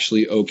they're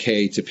actually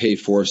okay to pay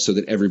for, so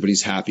that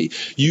everybody's happy.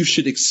 You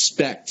should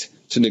expect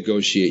to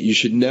negotiate. You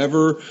should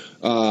never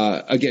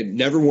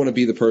want to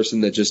be the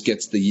person that just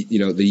gets the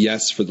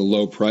yes for the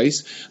low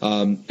price.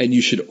 And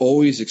you should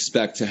always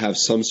expect to have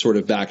some sort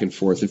of back and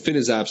forth. And Finn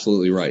is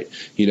absolutely right.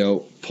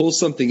 Pull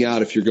something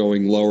out if you're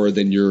going lower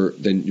than you're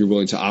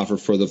willing to offer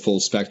for the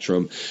full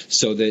spectrum,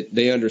 so that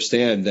they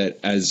understand that,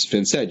 as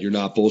Finn said, you're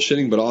not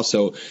bullshitting, but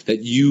also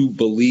that you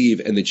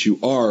believe and that you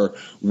are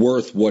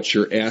worth what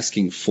you're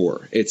asking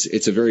for.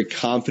 It's a very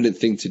confident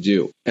thing to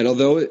do. And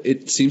although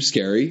it seems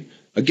scary,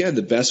 again,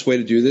 the best way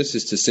to do this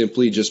is to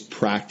simply just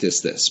practice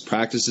this.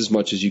 Practice as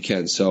much as you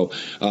can. So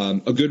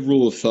a good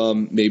rule of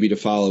thumb maybe to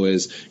follow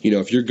is,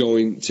 if you're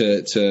going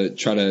to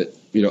try to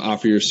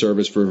offer your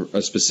service for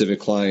a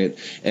specific client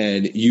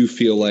and you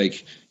feel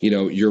like,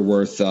 you're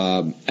worth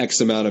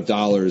X amount of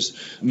dollars,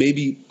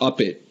 maybe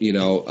up it,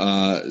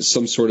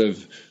 some sort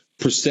of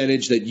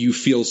percentage that you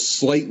feel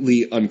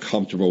slightly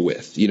uncomfortable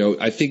with.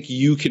 I think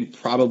you can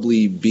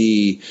probably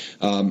be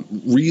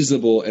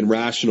reasonable and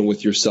rational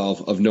with yourself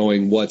of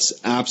knowing what's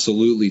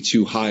absolutely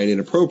too high and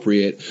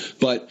inappropriate.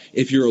 But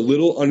if you're a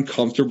little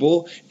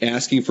uncomfortable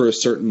asking for a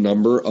certain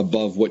number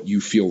above what you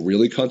feel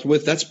really comfortable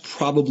with, that's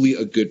probably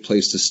a good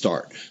place to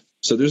start.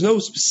 So there's no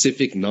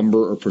specific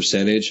number or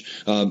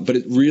percentage, but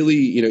it really,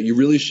 you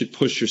really should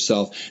push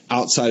yourself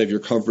outside of your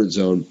comfort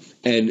zone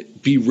and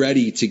be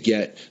ready to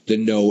get the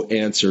no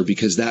answer,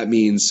 because that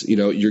means,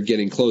 you're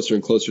getting closer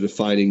and closer to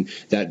finding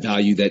that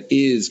value that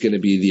is going to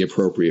be the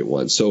appropriate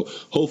one. So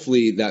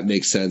hopefully that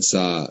makes sense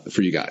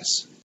for you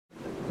guys.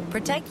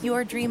 Protect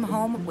your dream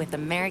home with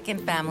American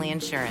Family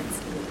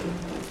Insurance,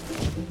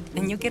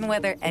 and you can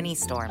weather any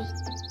storm.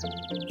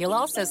 You'll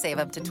also save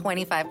up to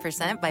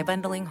 25% by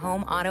bundling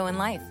home, auto, and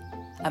life.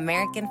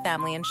 American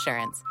Family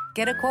Insurance.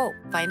 Get a quote.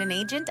 Find an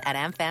agent at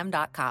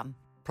amfam.com.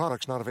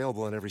 Products not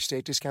available in every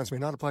state. Discounts may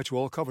not apply to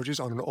all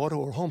coverages on an auto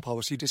or home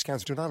policy.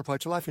 Discounts do not apply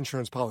to life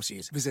insurance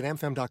policies. Visit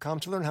amfam.com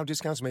to learn how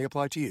discounts may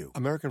apply to you.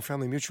 American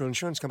Family Mutual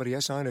Insurance Company,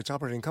 SI, and its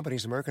operating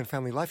companies, American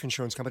Family Life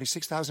Insurance Company,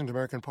 6000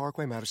 American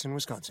Parkway, Madison,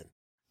 Wisconsin.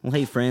 Well,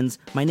 hey friends,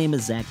 my name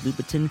is Zach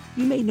Lupitin.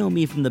 You may know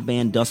me from the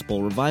band Dust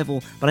Bowl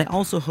Revival, but I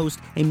also host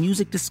a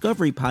music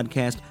discovery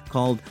podcast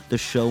called The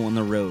Show on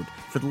the Road.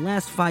 For the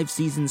last 5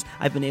 seasons,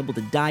 I've been able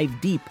to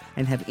dive deep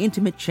and have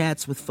intimate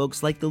chats with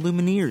folks like the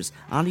Lumineers,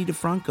 Ani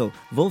DeFranco,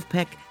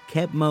 Wolfpack,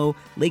 Keb Mo,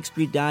 Lake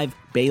Street Dive,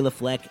 Bela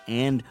Fleck,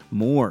 and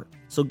more.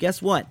 So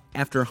guess what?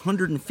 After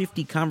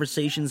 150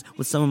 conversations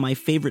with some of my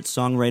favorite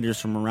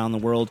songwriters from around the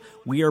world,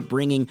 we are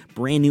bringing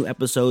brand new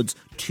episodes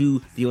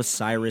to the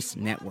Osiris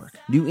Network.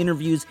 New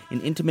interviews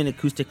and intimate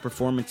acoustic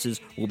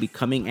performances will be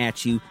coming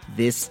at you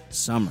this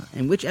summer.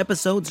 And which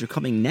episodes are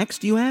coming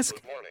next, you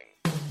ask?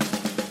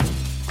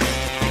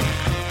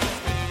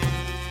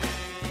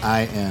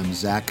 I am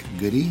Zach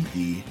Goody,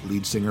 the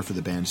lead singer for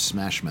the band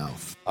Smash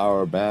Mouth.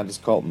 Our band is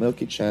called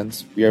Milky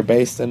Chance. We are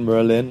based in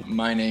Berlin.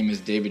 My name is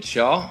David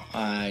Shaw.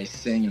 I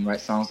sing and write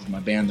songs with my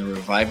band, The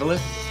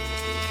Revivalists.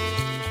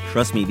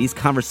 Trust me, these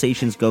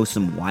conversations go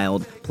some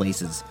wild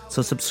places.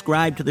 So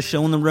subscribe to The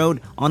Show on the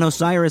Road on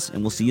Osiris,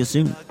 and we'll see you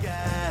soon.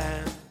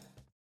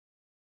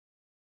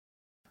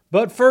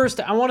 But first,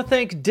 I want to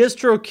thank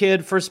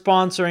DistroKid for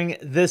sponsoring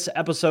this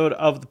episode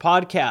of the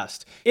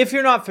podcast. If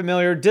you're not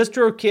familiar,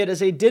 DistroKid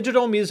is a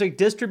digital music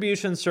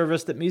distribution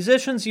service that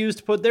musicians use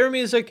to put their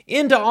music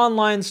into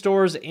online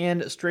stores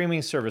and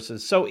streaming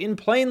services. So in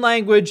plain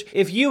language,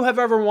 if you have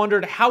ever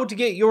wondered how to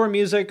get your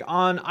music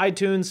on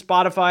iTunes,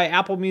 Spotify,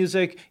 Apple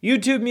Music,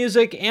 YouTube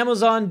Music,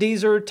 Amazon,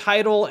 Deezer,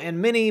 Tidal, and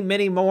many,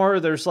 many more,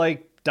 there's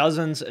like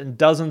dozens and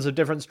dozens of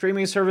different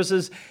streaming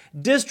services.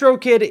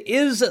 DistroKid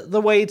is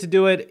the way to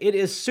do it. It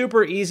is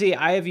super easy.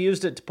 I have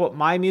used it to put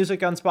my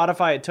music on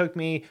Spotify. It took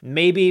me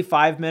maybe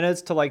 5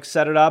 minutes to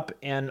set it up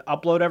and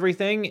upload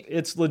everything.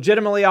 It's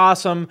legitimately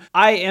awesome.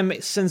 I am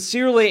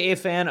sincerely a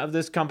fan of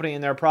this company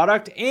and their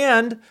product.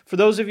 And for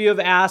those of you who have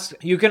asked,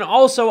 you can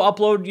also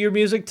upload your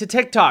music to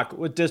TikTok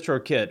with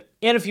DistroKid.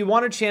 And if you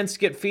want a chance to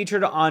get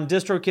featured on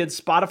DistroKid's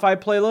Spotify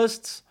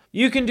playlists,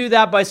 you can do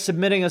that by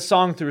submitting a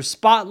song through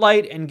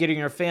Spotlight and getting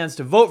your fans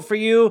to vote for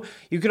you.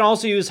 You can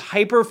also use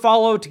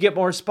Hyperfollow to get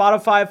more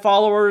Spotify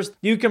followers.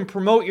 You can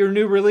promote your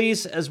new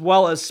release as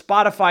well as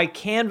Spotify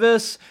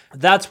Canvas.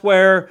 That's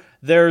where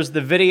there's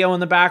the video in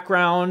the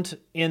background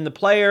in the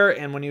player,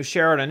 and when you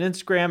share it on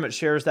Instagram, it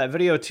shares that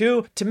video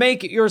too to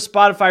make your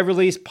Spotify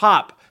release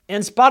pop.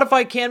 And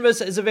Spotify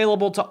Canvas is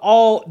available to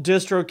all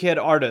DistroKid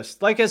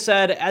artists. Like I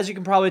said, as you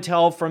can probably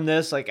tell from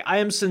this, I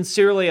am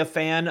sincerely a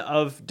fan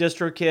of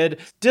DistroKid.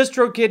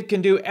 DistroKid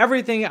can do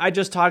everything I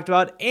just talked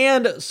about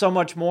and so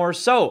much more.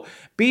 So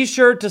be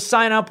sure to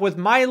sign up with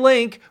my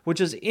link,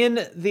 which is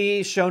in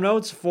the show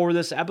notes for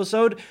this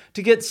episode,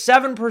 to get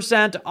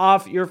 7%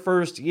 off your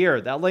first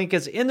year. That link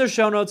is in the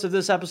show notes of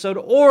this episode,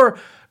 or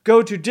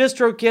go to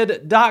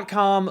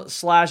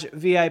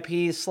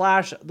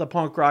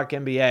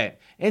distrokid.com/VIP/thepunkrockmba.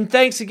 And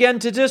thanks again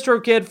to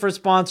DistroKid for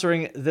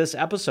sponsoring this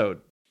episode.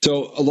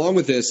 So along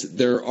with this,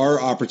 there are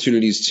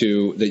opportunities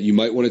too that you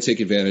might want to take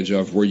advantage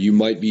of where you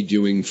might be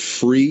doing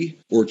free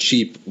or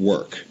cheap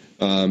work.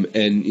 And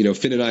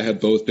Finn and I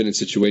have both been in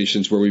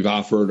situations where we've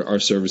offered our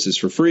services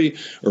for free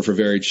or for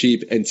very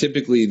cheap. And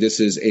typically this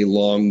is a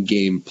long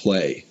game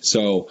play.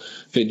 So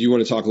Finn, do you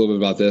want to talk a little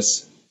bit about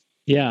this?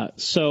 Yeah.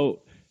 So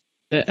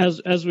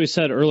as we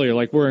said earlier,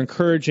 we're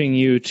encouraging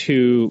you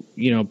to,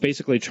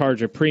 basically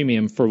charge a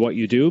premium for what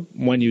you do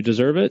when you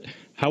deserve it.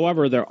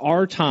 However, there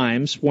are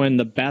times when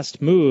the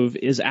best move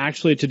is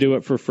actually to do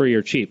it for free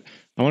or cheap.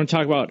 I want to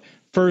talk about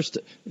first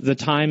the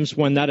times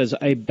when that is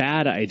a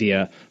bad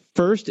idea.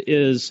 First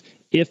is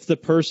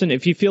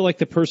if you feel like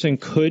the person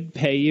could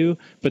pay you,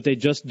 but they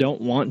just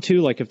don't want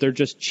to, if they're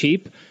just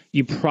cheap,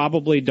 you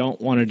probably don't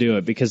want to do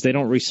it because they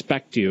don't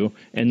respect you,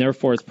 and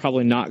therefore it's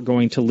probably not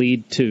going to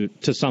lead to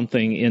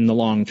something in the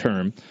long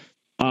term.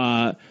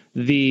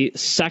 The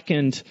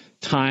second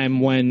time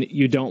when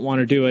you don't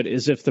want to do it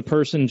is if the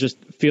person just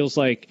feels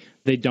like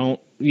they don't,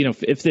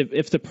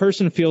 if the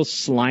person feels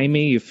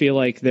slimy, you feel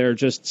like they're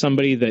just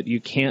somebody that you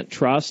can't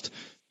trust,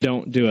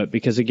 don't do it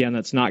because, again,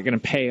 that's not going to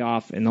pay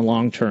off in the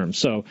long term.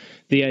 So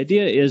the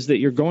idea is that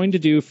you're going to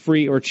do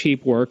free or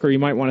cheap work, or you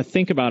might want to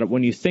think about it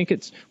when you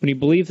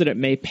believe that it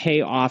may pay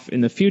off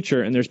in the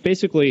future. And there's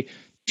basically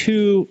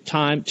two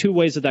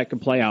ways that can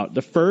play out.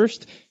 The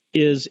first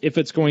is if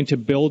it's going to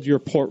build your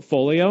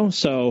portfolio.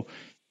 So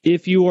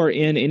if you are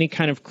in any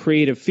kind of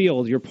creative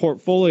field, your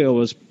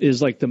portfolio is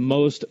the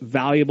most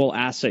valuable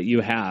asset you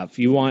have.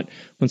 You want,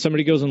 when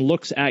somebody goes and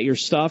looks at your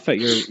stuff at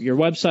your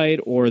website,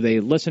 or they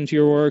listen to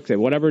your work,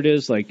 whatever it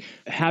is,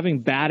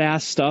 having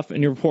badass stuff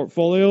in your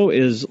portfolio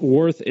is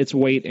worth its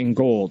weight in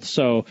gold.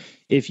 So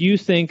if you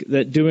think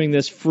that doing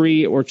this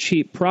free or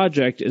cheap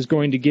project is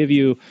going to give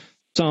you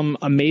some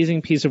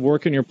amazing piece of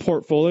work in your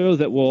portfolio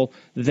that will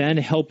then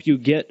help you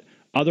get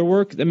other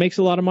work that makes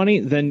a lot of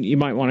money, then you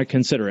might want to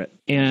consider it.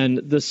 And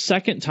the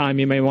second time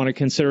you may want to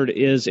consider it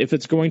is if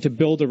it's going to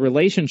build a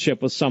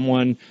relationship with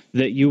someone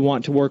that you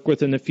want to work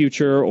with in the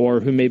future, or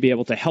who may be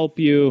able to help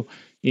you,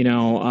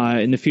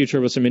 in the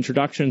future with some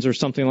introductions or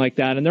something like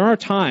that. And there are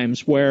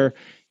times where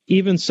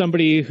even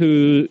somebody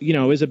who,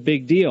 is a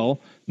big deal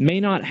may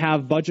not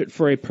have budget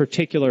for a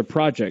particular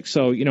project.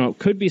 So, it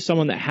could be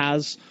someone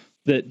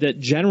that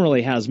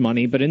generally has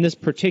money, but in this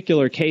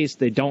particular case,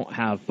 they don't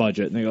have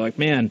budget. And they're like,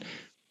 man,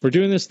 we're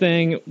doing this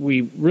thing.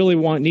 We really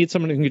need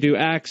someone who can do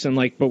X,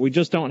 but we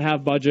just don't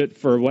have budget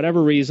for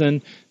whatever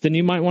reason. Then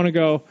you might want to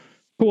go,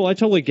 cool, I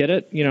totally get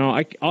it.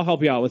 I'll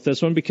help you out with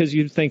this one because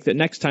you think that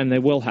next time they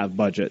will have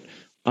budget.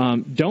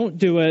 Don't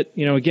do it.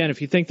 Again,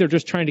 if you think they're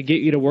just trying to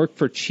get you to work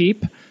for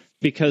cheap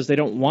because they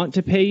don't want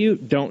to pay you,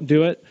 don't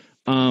do it.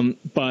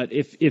 But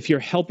if you're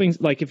helping,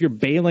 if you're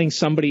bailing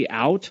somebody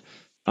out,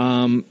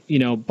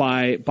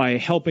 by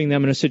helping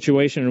them in a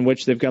situation in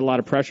which they've got a lot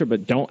of pressure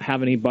but don't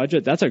have any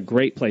budget, that's a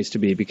great place to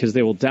be because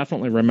they will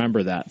definitely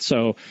remember that.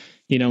 So,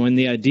 in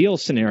the ideal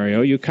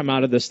scenario, you come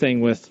out of this thing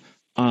with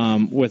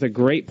a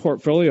great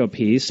portfolio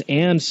piece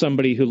and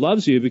somebody who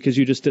loves you because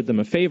you just did them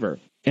a favor.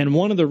 And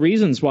one of the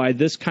reasons why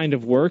this kind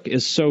of work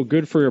is so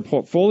good for your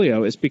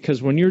portfolio is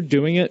because when you're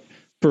doing it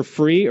for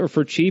free or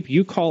for cheap,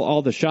 you call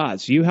all the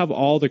shots. You have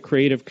all the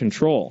creative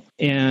control.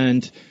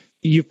 And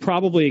you've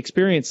probably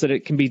experienced that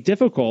it can be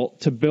difficult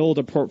to build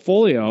a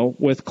portfolio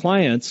with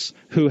clients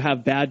who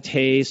have bad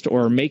taste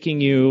or making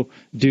you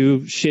do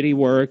shitty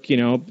work,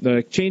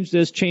 change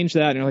this, change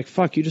that. And you're like,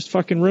 fuck, you just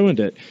fucking ruined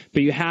it.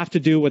 But you have to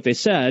do what they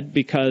said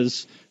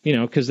because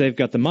they've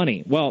got the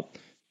money. Well,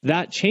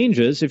 that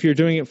changes if you're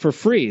doing it for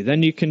free.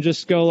 Then you can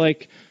just go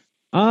like,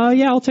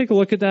 yeah, I'll take a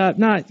look at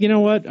that. You know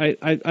what?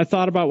 I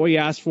thought about what you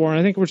asked for, and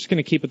I think we're just going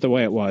to keep it the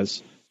way it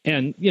was.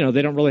 And,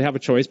 they don't really have a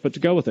choice but to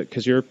go with it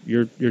because you're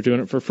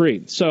doing it for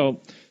free. So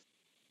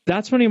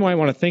that's when you might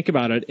want to think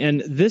about it.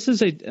 And this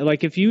is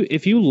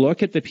if you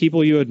look at the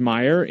people you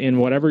admire in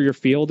whatever your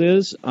field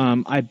is,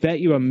 I bet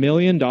you $1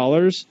 million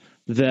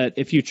that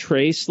if you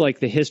trace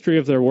the history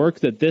of their work,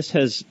 that this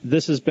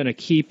has been a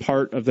key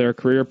part of their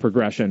career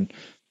progression.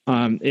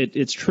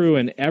 It's true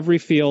in every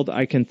field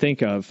I can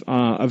think of.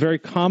 A very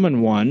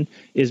common one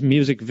is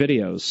music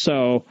videos.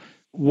 So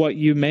what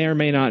you may or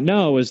may not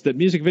know is that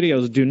music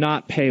videos do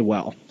not pay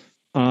well.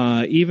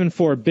 Even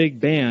for a big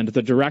band,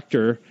 the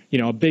director,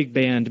 a big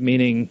band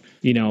meaning,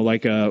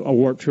 like a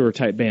Warped Tour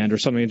type band or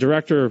something, a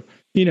director,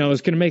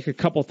 is going to make a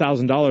couple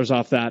 $1,000s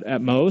off that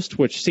at most,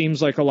 which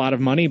seems like a lot of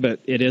money,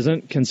 but it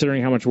isn't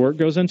considering how much work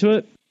goes into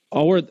it.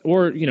 Or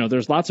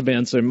there's lots of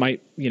bands that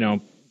might,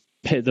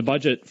 pay the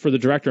budget for the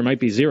director might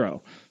be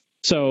zero.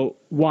 So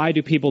why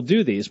do people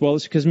do these? Well,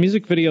 it's because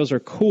music videos are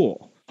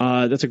cool.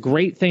 That's a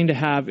great thing to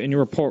have in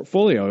your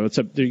portfolio.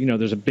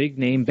 There's a big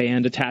name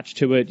band attached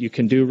to it. You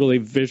can do really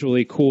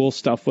visually cool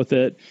stuff with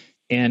it.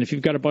 And if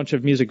you've got a bunch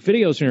of music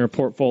videos in your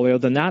portfolio,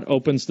 then that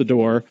opens the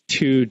door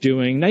to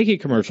doing Nike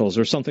commercials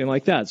or something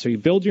like that. So you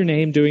build your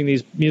name doing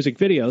these music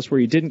videos where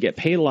you didn't get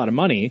paid a lot of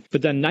money,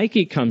 but then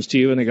Nike comes to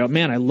you and they go,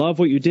 man, I love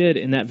what you did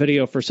in that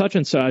video for such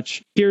and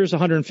such. Here's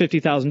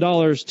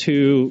 $150,000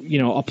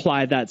 to,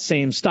 apply that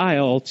same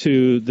style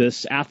to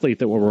this athlete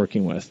that we're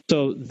working with.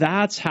 So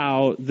that's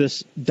how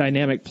this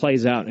dynamic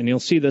plays out. And you'll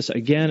see this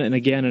again and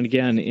again and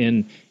again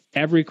in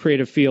every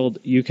creative field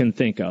you can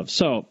think of.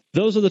 So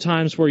those are the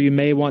times where you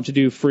may want to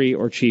do free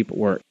or cheap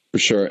work. For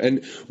sure.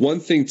 And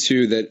one thing,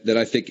 too, that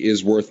I think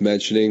is worth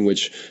mentioning,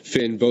 which,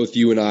 Finn, both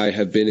you and I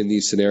have been in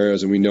these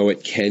scenarios, and we know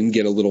it can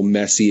get a little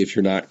messy if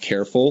you're not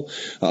careful.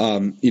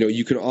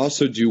 You can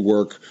also do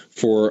work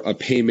for a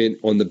payment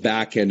on the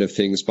back end of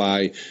things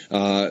by,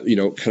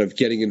 kind of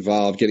getting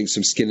involved, getting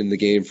some skin in the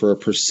game for a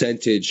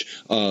percentage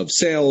of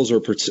sales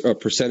or a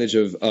percentage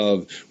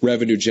of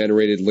revenue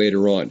generated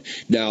later on.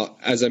 Now,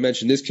 as I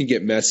mentioned, this can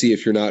get messy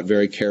if you're not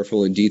very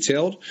careful and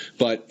detailed.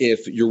 But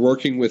if you're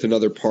working with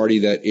another party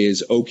that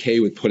is okay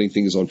with putting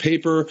things on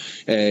paper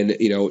and,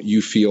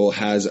 you feel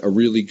has a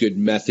really good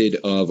method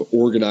of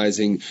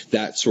organizing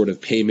that sort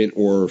of payment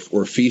or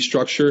fee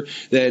structure,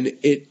 then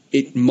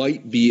it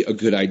might be a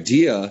good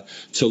idea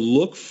to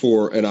look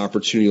for an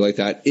opportunity like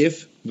that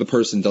if the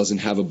person doesn't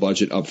have a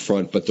budget up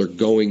front, but they're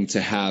going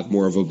to have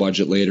more of a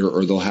budget later,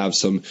 or they'll have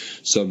some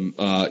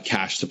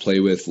cash to play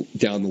with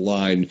down the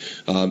line,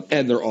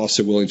 and they're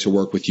also willing to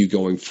work with you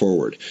going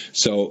forward.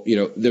 So,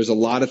 there's a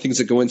lot of things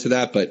that go into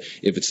that, but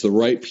if it's the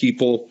right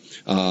people,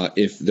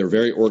 if they're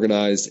very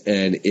organized,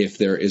 and if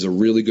there is a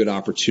really good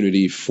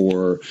opportunity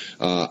for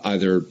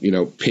either,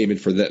 payment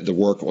for the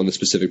work on the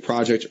specific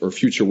project or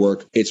future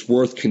work, it's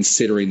worth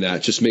considering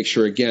that. Just make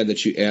sure, again,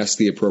 that you ask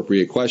the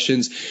appropriate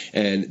questions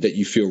and that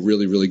you feel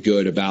really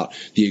good about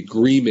the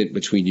agreement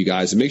between you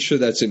guys, and make sure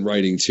that's in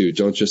writing too.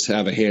 Don't just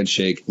have a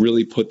handshake.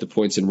 Really put the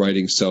points in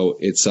writing so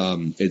it's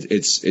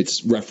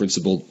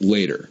referenceable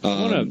later.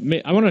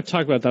 I want to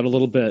talk about that a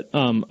little bit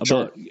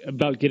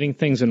about getting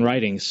things in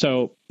writing.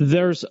 So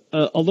there's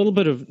a little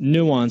bit of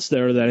nuance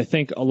there that I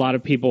think a lot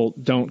of people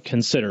don't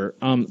consider.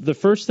 The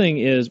first thing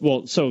is,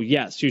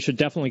 yes, you should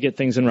definitely get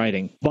things in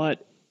writing,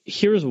 but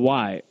here's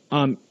why.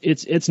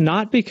 It's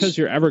not because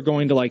you're ever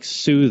going to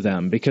sue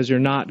them, because you're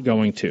not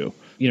going to.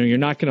 You're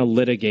not going to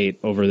litigate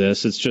over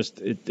this. It's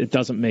just, it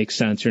doesn't make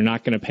sense. You're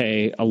not going to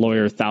pay a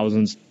lawyer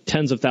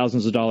tens of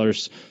thousands of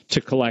dollars to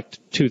collect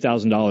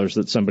 $2,000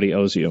 that somebody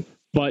owes you.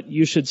 But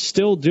you should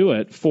still do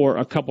it for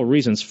a couple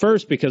reasons.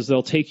 First, because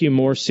they'll take you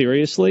more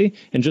seriously,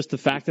 and just the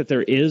fact that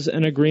there is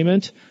an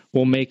agreement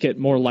will make it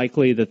more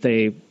likely that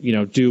they,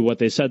 do what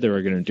they said they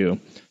were going to do.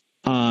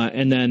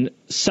 And then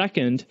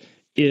second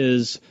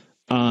is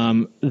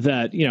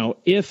that,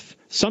 if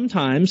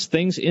sometimes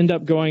things end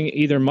up going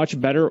either much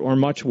better or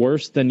much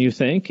worse than you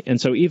think. And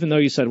so even though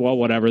you said, well,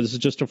 whatever, this is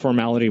just a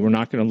formality, we're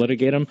not going to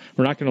litigate them,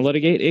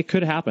 it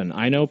could happen.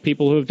 I know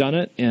people who have done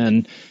it,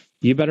 and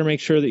you better make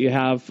sure that you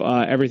have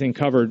everything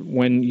covered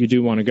when you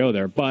do want to go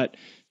there. But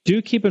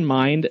do keep in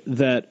mind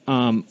that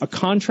a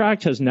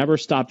contract has never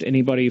stopped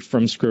anybody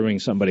from screwing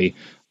somebody.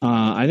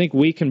 I think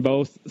we can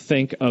both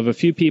think of a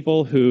few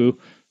people who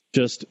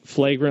just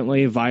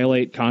flagrantly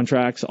violate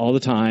contracts all the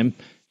time,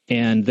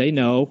 and they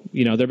know,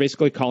 they're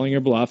basically calling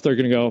your bluff. They're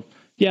going to go,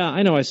 yeah,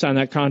 I know I signed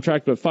that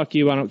contract, but fuck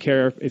you. I don't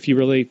care if you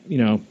really,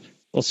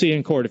 we'll see you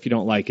in court if you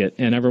don't like it.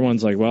 And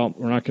everyone's like, well,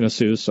 we're not going to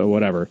sue, so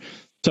whatever.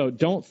 So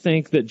don't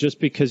think that just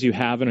because you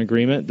have an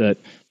agreement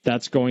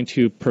that's going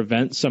to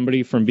prevent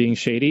somebody from being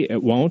shady.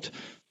 It won't,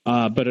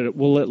 but it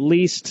will at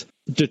least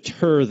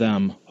deter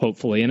them,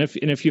 hopefully. And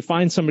if you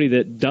find somebody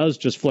that does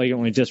just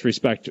flagrantly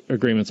disrespect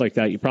agreements like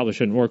that, you probably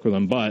shouldn't work with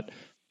them. But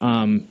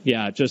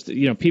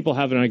people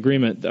have an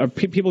agreement, or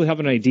people have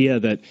an idea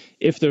that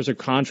if there's a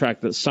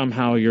contract that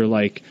somehow you're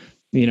like,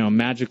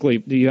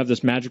 magically, you have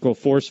this magical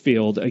force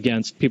field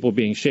against people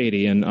being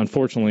shady. And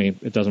unfortunately,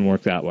 it doesn't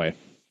work that way.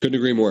 Couldn't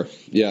agree more.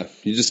 Yeah,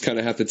 you just kind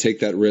of have to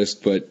take that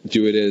risk, but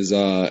do it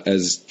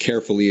as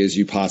carefully as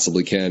you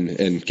possibly can,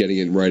 and getting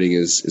it in writing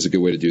is a good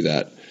way to do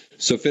that.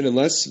 So, Finn,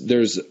 unless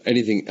there's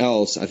anything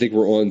else, I think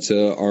we're on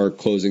to our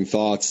closing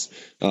thoughts,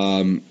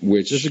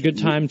 which... This is a good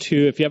time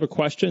to, if you have a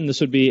question,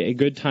 this would be a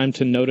good time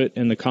to note it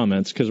in the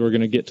comments, because we're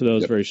going to get to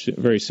those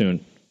very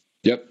soon.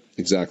 Yep.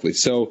 Exactly.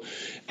 So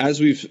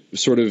as we've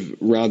sort of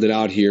rounded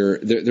out here,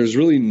 there's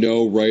really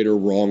no right or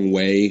wrong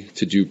way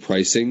to do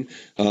pricing.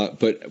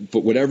 But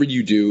whatever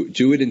you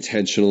do it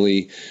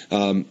intentionally.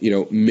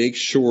 Make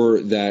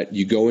sure that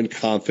you go in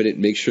confident,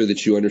 make sure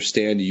that you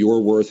understand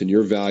your worth and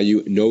your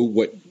value, know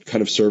what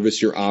kind of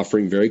service you're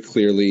offering very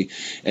clearly,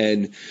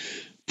 and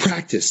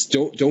practice.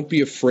 Don't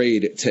be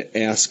afraid to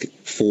ask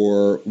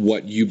for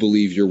what you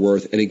believe you're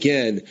worth. And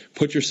again,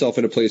 put yourself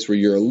in a place where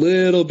you're a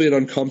little bit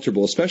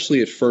uncomfortable,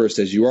 especially at first,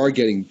 as you are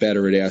getting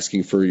better at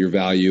asking for your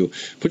value.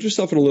 Put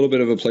yourself in a little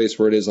bit of a place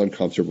where it is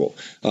uncomfortable.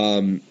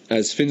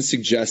 As Finn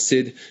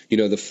suggested,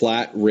 the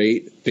flat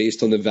rate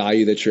based on the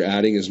value that you're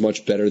adding is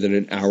much better than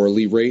an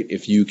hourly rate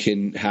if you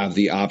can have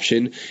the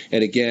option.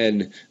 And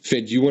again,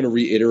 Finn, do you want to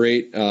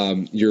reiterate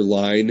your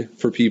line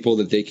for people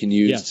that they can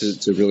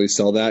use to really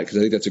sell that? Because I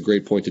think that's a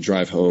great point to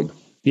drive home.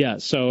 Yeah.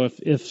 So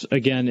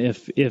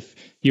if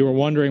you were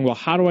wondering, well,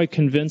 how do I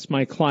convince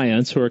my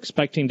clients who are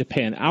expecting to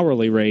pay an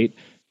hourly rate?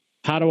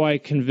 How do I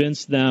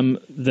convince them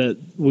that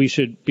we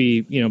should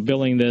be,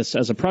 billing this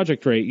as a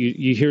project rate?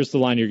 Here's the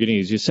line you're going to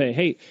use. You say,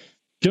 hey,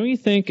 don't you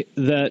think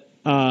that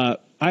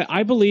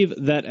I believe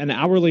that an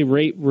hourly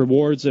rate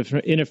rewards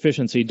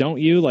inefficiency? Don't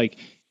you? Like,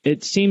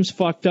 it seems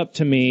fucked up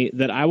to me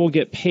that I will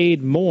get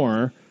paid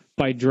more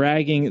by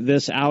dragging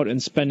this out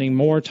and spending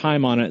more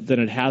time on it than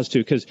it has to,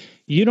 because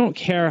you don't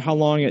care how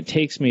long it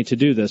takes me to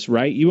do this,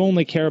 right? You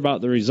only care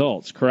about the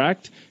results,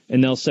 correct?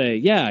 And they'll say,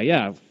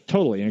 yeah,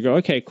 totally. And you go,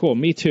 okay, cool,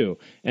 me too.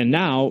 And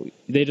now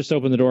they just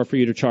open the door for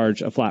you to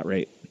charge a flat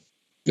rate.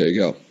 There you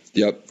go.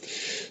 Yep.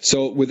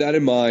 So with that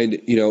in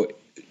mind,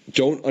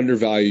 don't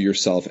undervalue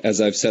yourself. As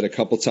I've said a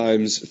couple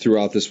times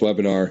throughout this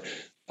webinar,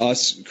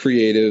 us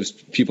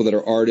creatives, people that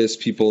are artists,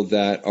 people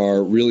that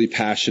are really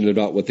passionate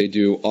about what they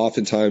do,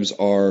 oftentimes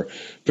are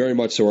very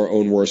much so our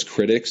own worst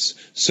critics.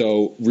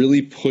 So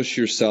really push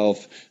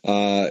yourself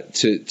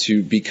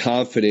to be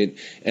confident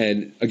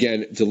and,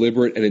 again,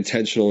 deliberate and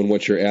intentional in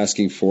what you're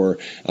asking for.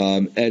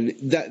 And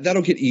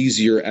that'll get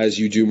easier as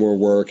you do more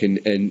work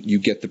and you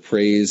get the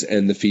praise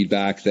and the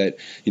feedback that,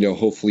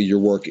 hopefully your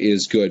work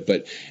is good.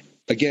 But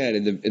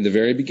again, in the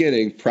very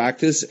beginning,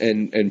 practice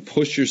and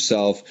push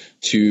yourself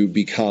to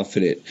be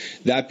confident.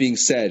 That being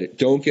said,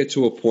 don't get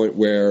to a point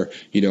where,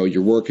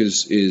 your work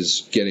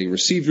is getting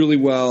received really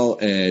well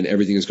and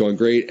everything is going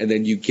great, and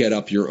then you get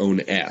up your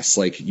own ass.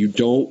 Like, you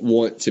don't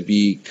want to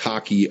be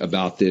cocky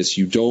about this.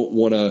 You don't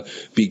want to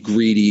be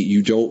greedy.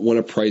 You don't want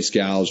to price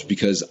gouge,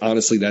 because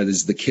honestly, that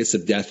is the kiss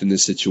of death in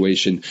this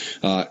situation.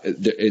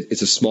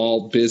 It's a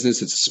small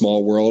business. It's a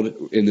small world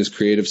in this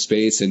creative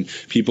space, and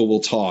people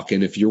will talk.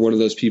 And if you're one of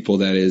those people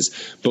that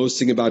is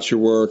boasting about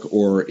your work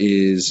or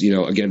is,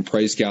 again,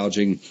 price gouging,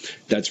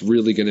 that's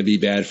really going to be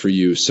bad for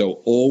you. So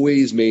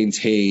always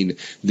maintain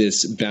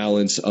this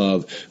balance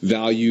of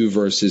value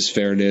versus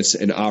fairness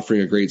and offering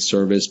a great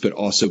service, but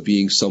also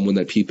being someone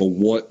that people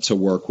want to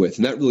work with.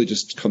 And that really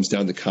just comes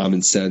down to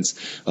common sense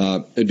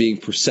and being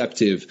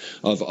perceptive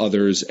of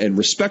others and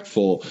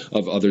respectful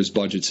of others'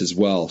 budgets as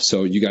well.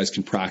 So you guys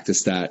can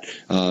practice that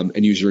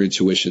and use your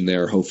intuition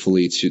there,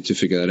 hopefully, to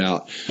figure that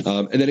out.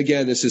 And then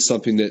again, this is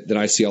something that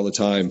I see all the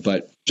time,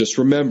 but just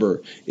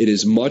remember, it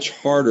is much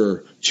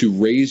harder to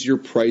raise your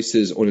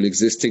prices on an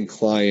existing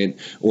client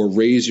or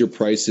raise your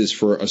prices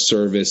for a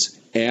service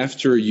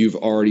after you've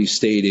already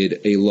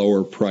stated a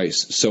lower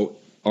price. So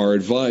our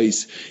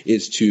advice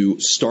is to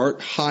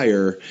start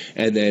higher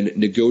and then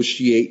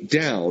negotiate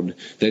down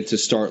than to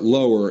start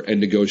lower and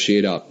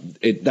negotiate up.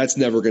 That's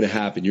never going to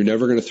happen. You're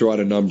never going to throw out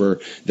a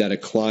number that a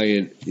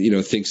client,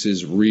 thinks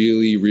is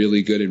really,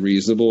 really good and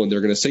reasonable, and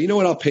they're going to say, you know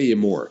what, I'll pay you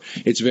more.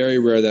 It's very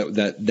rare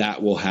that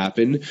will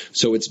happen.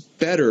 So it's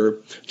better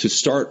to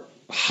start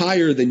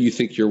higher than you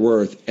think you're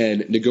worth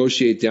and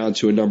negotiate down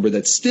to a number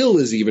that still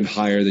is even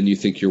higher than you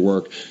think you're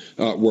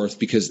worth,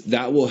 because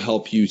that will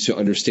help you to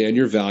understand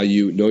your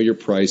value, know your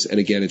price.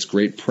 And again, it's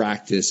great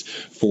practice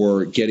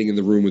for getting in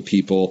the room with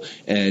people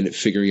and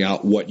figuring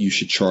out what you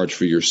should charge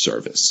for your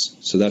service.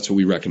 So that's what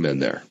we recommend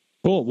there.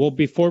 Cool. Well,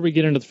 before we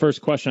get into the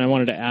first question, I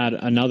wanted to add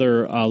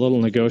another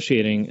little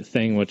negotiating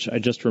thing, which I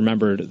just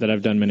remembered that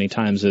I've done many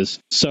times is,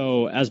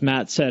 so as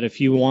Matt said, if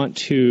you want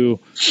to,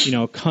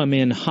 come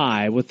in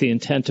high with the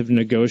intent of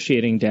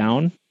negotiating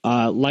down,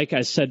 like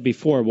I said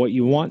before, what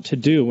you want to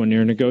do when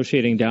you're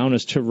negotiating down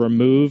is to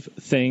remove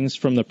things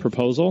from the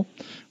proposal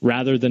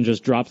rather than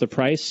just drop the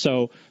price.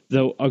 So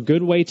a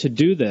good way to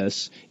do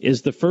this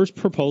is the first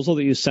proposal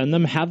that you send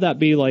them, have that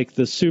be like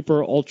the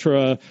super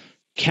ultra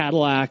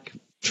Cadillac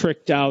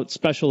tricked out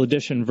special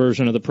edition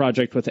version of the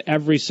project with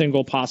every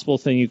single possible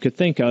thing you could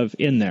think of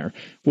in there,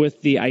 with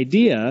the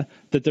idea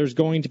that there's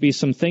going to be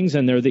some things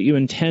in there that you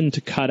intend to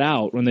cut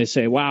out when they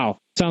say, wow,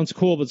 sounds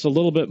cool, but it's a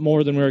little bit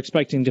more than we're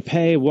expecting to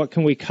pay. What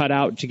can we cut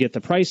out to get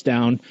the price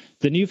down?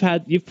 Then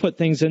you've put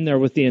things in there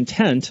with the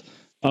intent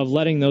of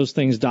letting those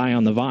things die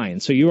on the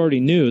vine. So you already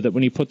knew that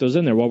when you put those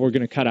in there, well, we're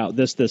going to cut out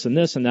this, this, and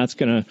this, and that's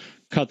going to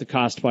cut the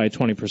cost by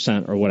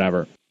 20% or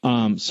whatever.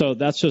 So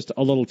that's just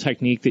a little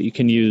technique that you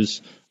can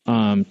use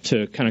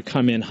to kind of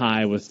come in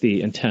high with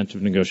the intent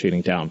of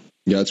negotiating down.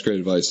 Yeah, that's great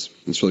advice.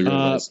 That's really great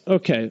advice.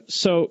 Okay,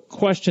 so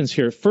questions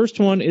here. First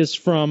one is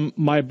from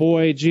my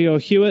boy, Geo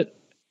Hewitt.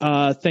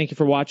 Thank you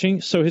for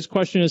watching. So his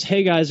question is,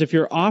 hey guys, if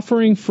you're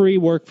offering free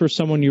work for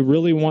someone you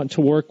really want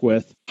to work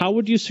with, how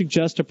would you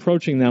suggest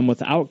approaching them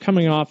without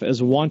coming off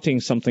as wanting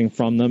something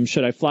from them?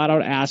 Should I flat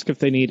out ask if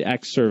they need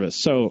X service?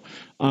 So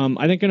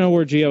I think I know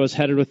where Geo is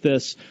headed with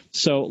this.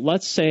 So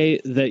let's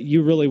say that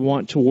you really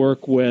want to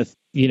work with,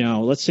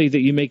 let's say that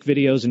you make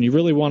videos and you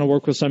really want to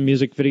work with some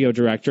music video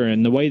director,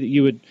 and the way that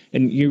you would,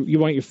 and you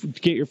want to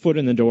get your foot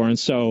in the door. And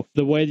so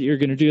the way that you're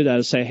going to do that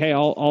is say, hey,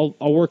 I'll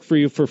work for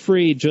you for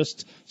free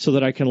just so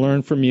that I can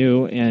learn from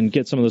you and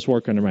get some of this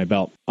work under my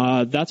belt.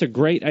 That's a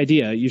great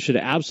idea. You should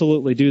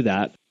absolutely do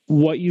that.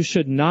 What you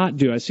should not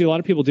do, I see a lot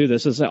of people do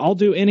this, is say, I'll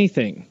do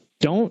anything.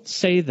 Don't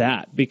say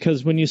that,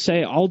 because when you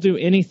say I'll do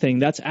anything,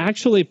 that's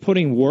actually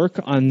putting work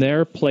on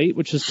their plate,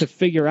 which is to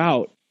figure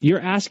out, you're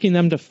asking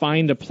them to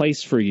find a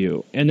place for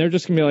you, and they're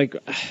just going to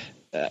be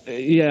like,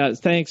 yeah,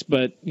 thanks,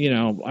 but,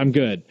 I'm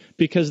good.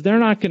 Because they're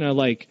not going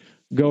to,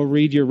 go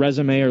read your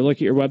resume or look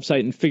at your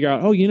website and figure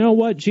out, oh, you know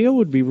what, Geo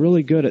would be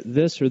really good at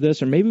this,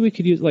 or maybe we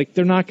could use,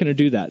 they're not going to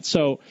do that.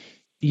 So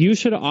you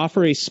should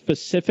offer a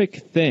specific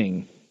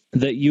thing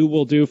that you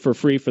will do for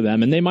free for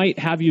them, and they might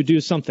have you do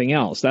something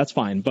else. That's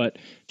fine, but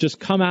just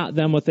come at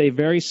them with a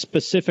very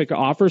specific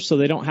offer so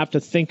they don't have to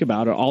think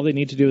about it. All they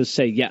need to do is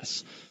say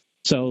yes.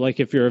 So,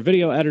 if you're a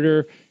video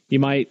editor, you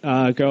might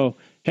go,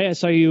 hey, I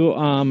saw you,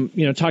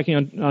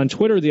 talking on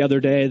Twitter the other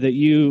day that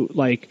you,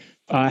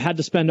 had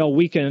to spend all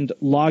weekend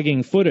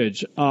logging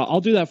footage.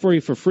 I'll do that for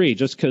you for free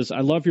just because I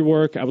love your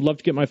work. I would love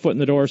to get my foot in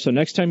the door. So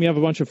next time you have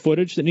a bunch of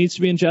footage that needs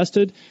to be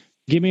ingested,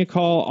 give me a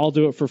call. I'll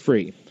do it for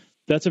free.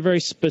 That's a very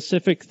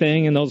specific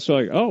thing, and they'll just be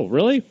like, oh,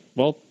 really?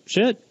 Well,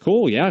 shit,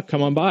 cool, yeah,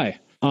 come on by.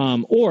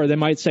 Or they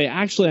might say,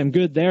 actually, I'm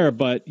good there,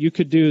 but you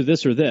could do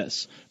this or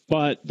this.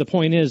 But the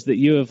point is that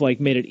you have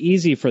made it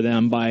easy for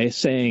them by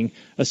saying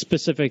a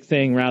specific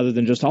thing rather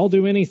than just, I'll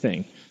do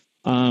anything.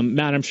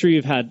 Matt, I'm sure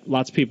you've had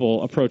lots of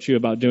people approach you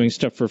about doing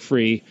stuff for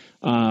free.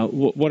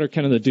 What are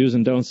kind of the do's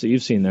and don'ts that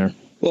you've seen there?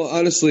 Well,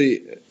 honestly,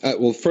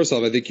 first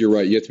off, I think you're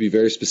right. You have to be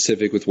very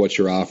specific with what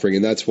you're offering.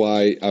 And that's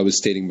why I was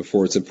stating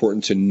before, it's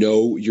important to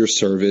know your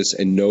service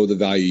and know the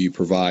value you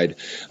provide.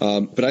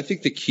 But I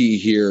think the key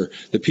here,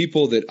 the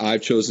people that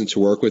I've chosen to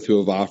work with who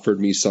have offered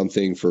me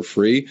something for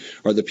free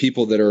are the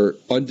people that are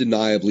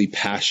undeniably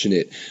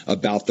passionate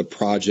about the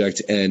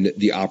project and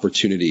the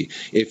opportunity.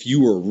 If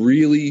you are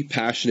really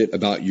passionate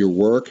about your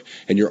work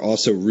and you're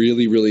also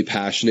really, really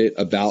passionate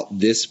about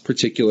this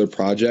particular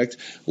project,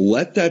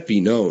 let that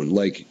be known.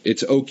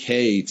 It's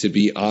okay to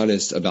be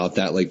honest about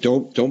that.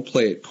 Don't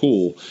play it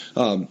cool.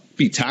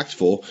 Be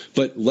tactful,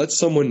 but let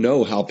someone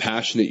know how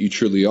passionate you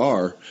truly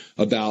are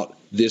about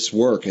this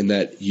work and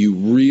that you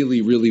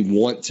really, really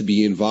want to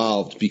be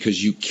involved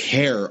because you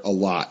care a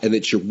lot, and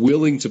that you're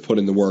willing to put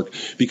in the work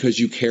because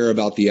you care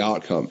about the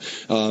outcome.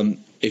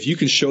 If you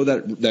can show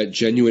that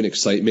genuine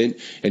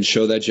excitement and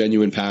show that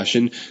genuine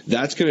passion,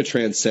 that's going to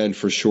transcend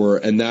for sure,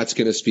 and that's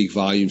going to speak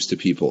volumes to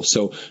people.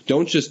 So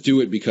don't just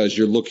do it because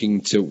you're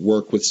looking to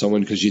work with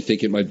someone because you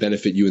think it might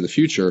benefit you in the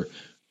future.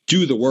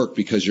 Do the work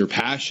because you're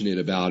passionate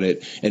about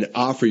it, and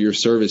offer your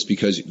service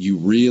because you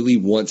really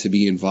want to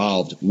be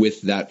involved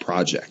with that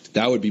project.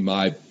 That would be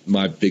my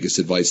biggest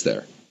advice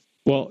there.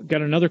 Well,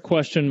 got another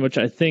question, which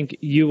I think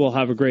you will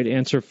have a great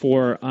answer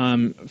for.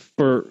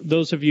 For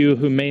those of you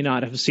who may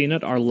not have seen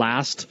it, our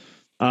last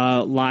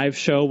live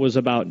show was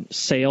about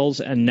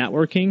sales and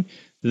networking.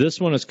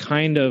 This one is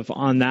kind of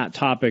on that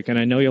topic, and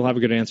I know you'll have a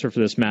good answer for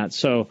this, Matt.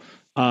 So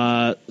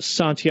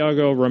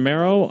Santiago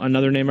Romero,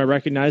 another name I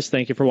recognize.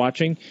 Thank you for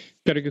watching.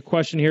 Got a good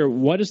question here.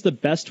 What is the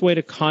best way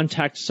to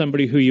contact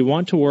somebody who you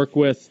want to work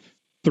with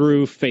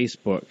through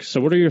Facebook?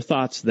 So what are your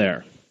thoughts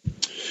there?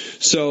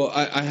 So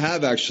I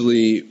have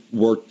actually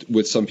worked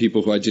with some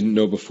people who I didn't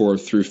know before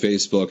through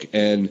Facebook,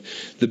 and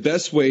the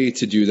best way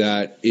to do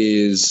that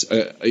is,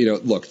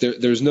 look,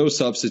 there's no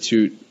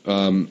substitute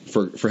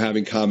for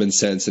having common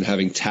sense and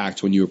having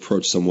tact when you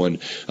approach someone.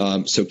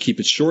 So keep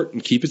it short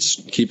and keep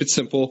it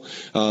simple,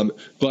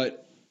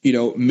 but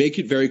make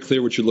it very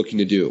clear what you're looking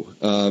to do.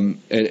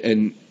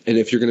 And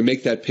if you're going to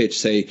make that pitch,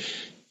 say,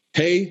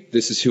 hey,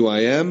 this is who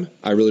I am.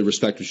 I really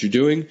respect what you're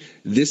doing.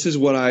 This is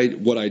what I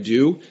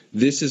do.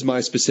 This is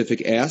my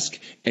specific ask.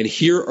 And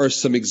here are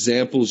some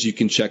examples you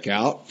can check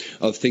out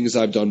of things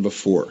I've done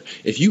before.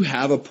 If you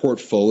have a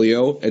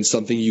portfolio and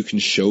something you can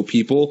show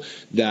people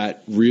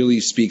that really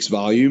speaks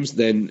volumes,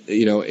 then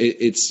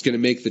it's going to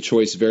make the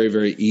choice very,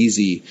 very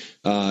easy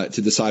to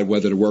decide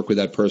whether to work with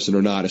that person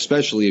or not,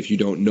 especially if you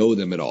don't know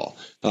them at all.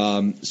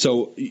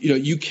 So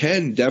you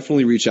can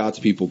definitely reach out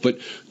to people, but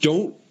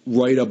don't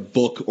write a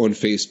book on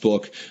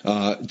Facebook.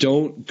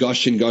 Don't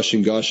gush and gush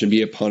and gush and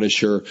be a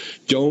punisher.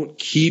 Don't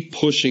keep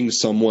pushing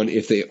someone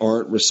if they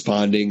aren't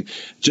responding.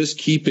 Just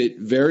keep it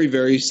very,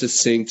 very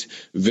succinct,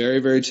 very,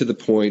 very to the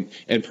point,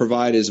 and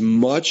provide as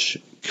much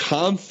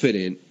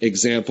confident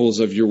examples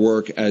of your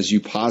work as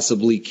you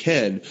possibly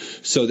can,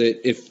 so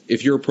that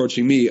if you're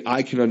approaching me,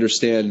 I can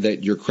understand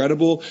that you're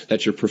credible,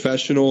 that you're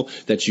professional,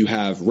 that you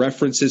have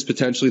references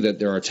potentially, that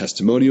there are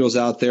testimonials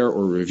out there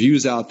or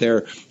reviews out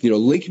there.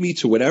 Link me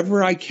to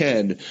whatever I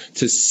can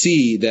to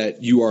see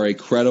that you are a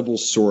credible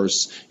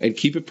source, and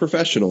keep it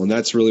professional. And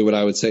that's really what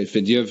I would say.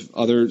 Finn, do you have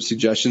other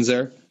suggestions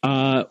there?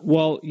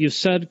 Well, you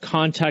said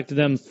contact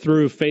them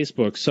through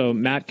Facebook. So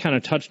Matt kind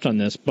of touched on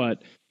this,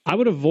 but I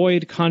would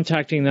avoid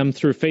contacting them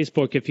through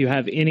Facebook if you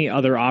have any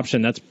other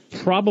option. That's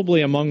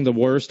probably among the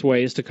worst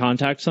ways to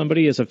contact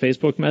somebody is a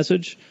Facebook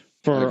message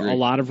for a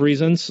lot of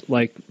reasons.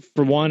 Like,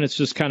 for one, it's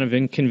just kind of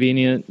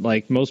inconvenient.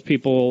 Like, most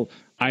people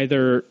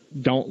either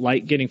don't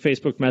like getting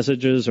Facebook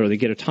messages or they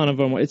get a ton of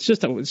them. It's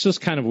just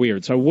kind of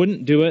weird. So I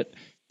wouldn't do it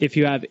if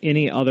you have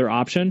any other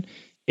option.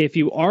 If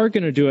you are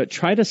going to do it,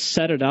 try to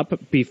set it up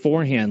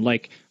beforehand.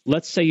 Like,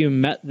 let's say you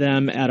met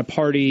them at a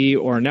party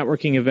or a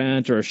networking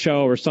event or a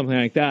show or something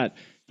like that.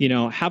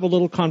 Have a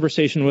little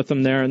conversation with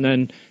them there, and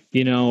then,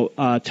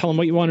 tell them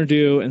what you want to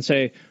do and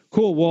say,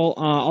 cool, well,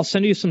 I'll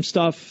send you some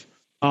stuff.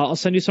 I'll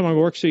send you some of my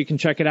work so you can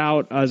check it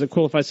out. Is it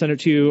cool if I send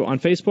it to you on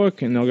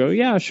Facebook? And they'll go,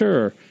 yeah,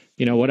 sure,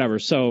 whatever.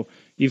 So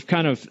you've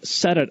kind of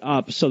set it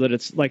up so that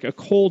it's like a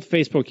cold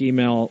Facebook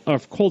email or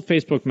cold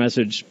Facebook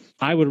message.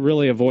 I would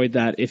really avoid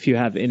that if you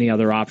have any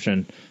other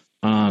option.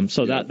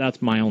 So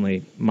that's my only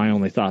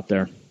thought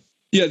there.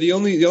 Yeah, the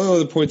only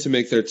other point to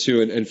make there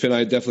too, and Finn,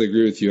 I definitely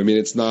agree with you. I mean,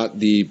 it's not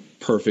the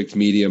perfect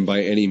medium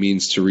by any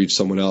means to reach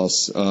someone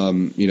else.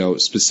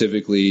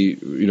 Specifically,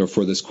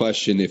 for this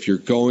question, if you're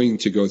going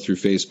to go through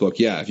Facebook,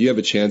 if you have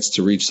a chance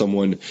to reach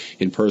someone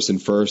in person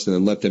first and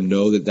then let them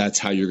know that that's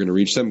how you're going to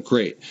reach them,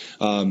 great.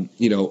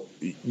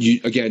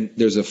 Again,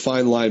 there's a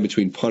fine line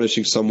between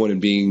punishing someone and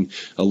being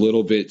a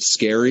little bit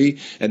scary,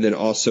 and then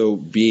also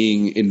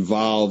being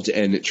involved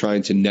and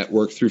trying to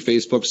network through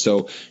Facebook.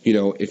 So,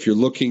 if you're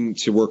looking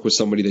to work with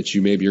somebody that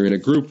you maybe are in a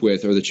group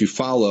with or that you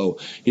follow,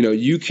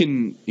 you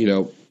can,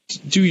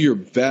 do your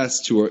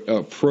best to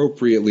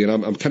appropriately, and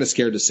I'm kind of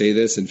scared to say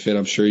this, and Finn,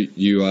 I'm sure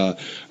you are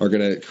going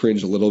to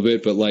cringe a little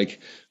bit, but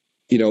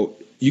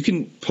you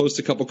can post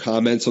a couple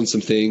comments on some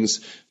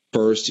things.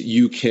 First,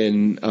 you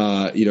can,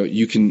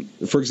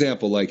 for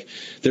example,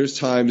 there's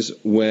times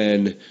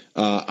when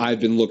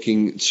I've been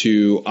looking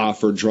to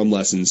offer drum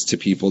lessons to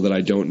people that I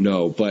don't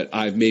know, but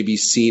I've maybe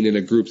seen in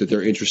a group that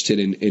they're interested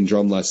in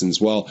drum lessons.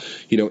 Well,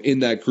 in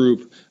that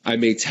group, I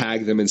may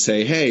tag them and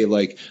say, hey,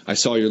 I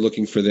saw you're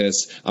looking for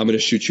this. I'm going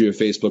to shoot you a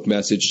Facebook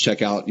message.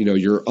 Check out,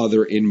 your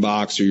other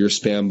inbox or your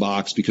spam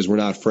box because we're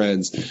not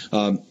friends.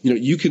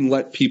 You can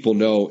let people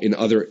know in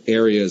other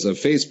areas of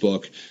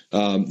Facebook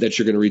that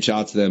you're going to reach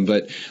out to them.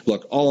 But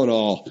look, all in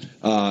all,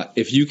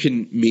 if you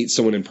can meet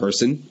someone in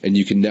person and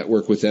you can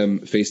network with them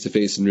face to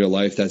face in real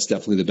life, that's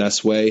definitely the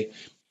best way.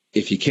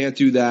 If you can't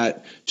do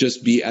that,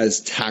 just be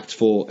as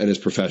tactful and as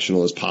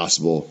professional as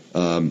possible.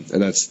 And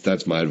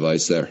that's my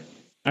advice there.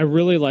 I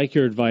really like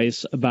your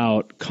advice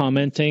about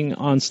commenting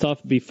on stuff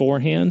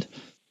beforehand.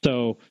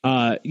 So,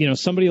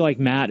 somebody like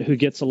Matt who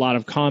gets a lot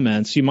of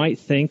comments, you might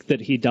think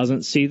that he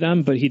doesn't see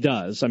them, but he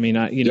does. I mean,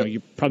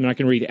 you're probably not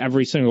going to read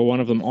every single one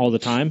of them all the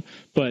time,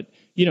 but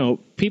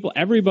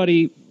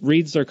everybody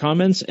reads their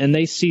comments and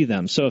they see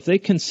them. So if they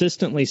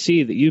consistently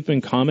see that you've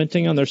been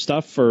commenting on their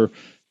stuff for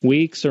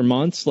weeks or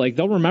months,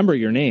 they'll remember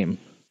your name.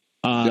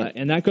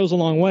 And that goes a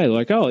long way.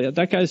 Oh, yeah,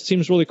 that guy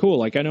seems really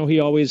cool. I know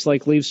he always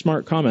leaves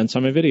smart comments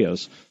on my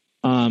videos.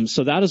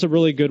 So that is a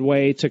really good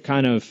way to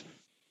kind of,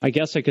 I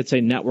guess I could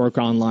say network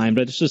online,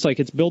 but it's just like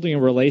it's building a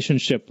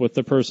relationship with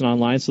the person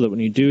online so that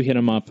when you do hit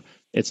them up,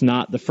 it's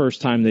not the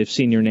first time they've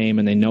seen your name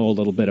and they know a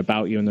little bit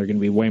about you, and they're going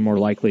to be way more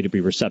likely to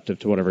be receptive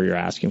to whatever you're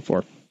asking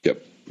for.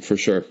 Yep, for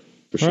sure.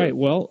 All right.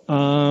 Well,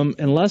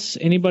 unless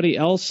anybody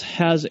else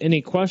has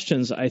any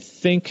questions, I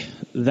think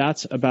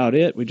that's about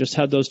it. We just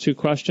had those 2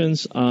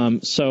 questions.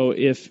 So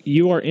if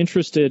you are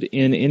interested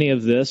in any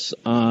of this,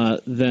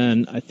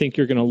 then I think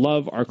you're going to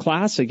love our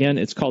class. Again,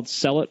 it's called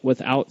Sell It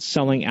Without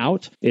Selling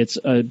Out. It's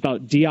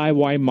about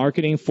DIY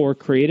marketing for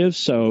creatives.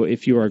 So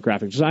if you are a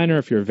graphic designer,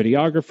 if you're a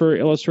videographer,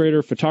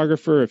 illustrator,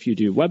 photographer, if you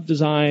do web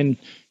design,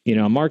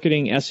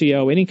 marketing,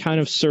 SEO, any kind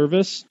of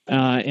service,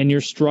 and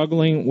you're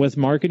struggling with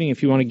marketing,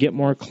 if you want to get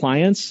more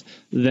clients,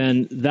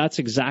 then that's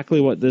exactly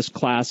what this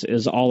class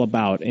is all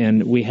about.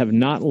 And we have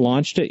not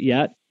launched it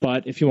yet,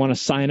 but if you want to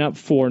sign up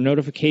for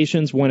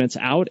notifications when it's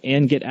out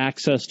and get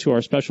access to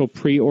our special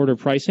pre-order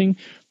pricing,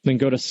 then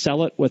go to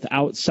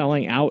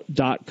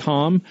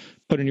sellitwithoutsellingout.com,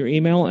 put in your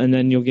email, and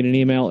then you'll get an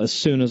email as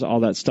soon as all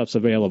that stuff's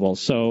available.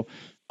 So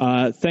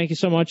thank you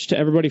so much to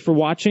everybody for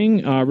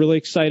watching. Really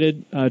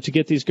excited to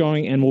get these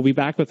going, and we'll be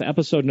back with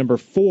episode number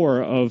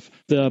 4 of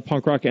the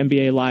Punk Rock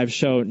MBA live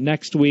show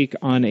next week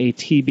on a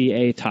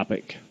TBA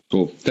topic.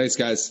 Cool. Thanks,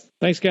 guys.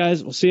 Thanks,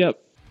 guys. We'll see you.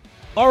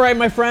 All right,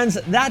 my friends,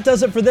 that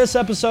does it for this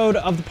episode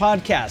of the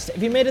podcast.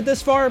 If you made it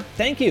this far,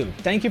 thank you.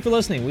 Thank you for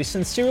listening. We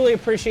sincerely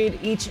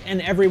appreciate each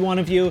and every one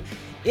of you.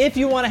 If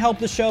you want to help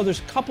the show, there's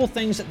a couple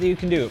things that you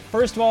can do.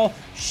 First of all,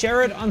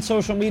 share it on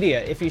social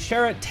media. If you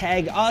share it,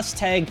 tag us,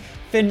 tag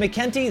Finn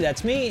McKenty,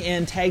 that's me,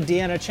 and tag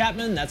Deanna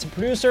Chapman, that's a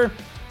producer.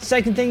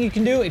 Second thing you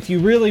can do, if you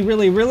really,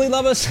 really, really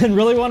love us and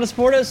really want to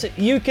support us,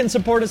 you can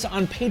support us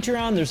on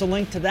Patreon. There's a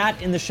link to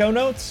that in the show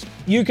notes.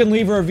 You can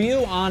leave a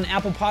review on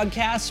Apple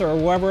Podcasts or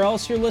wherever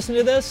else you're listening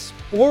to this,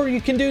 or you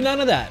can do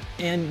none of that,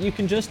 and you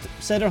can just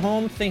sit at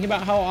home thinking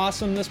about how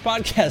awesome this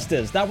podcast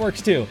is. That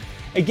works too.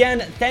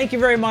 Again, thank you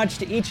very much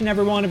to each and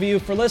every one of you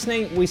for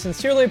listening. We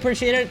sincerely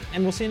appreciate it,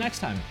 and we'll see you next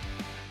time.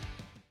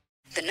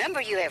 The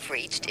number you have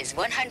reached is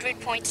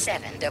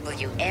 100.7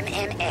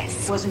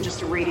 WMMS. It wasn't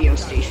just a radio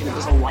station, it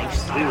was a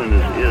lifestyle. Cleveland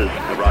is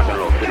a rock and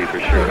roll city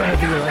for sure.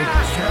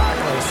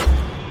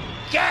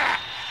 Get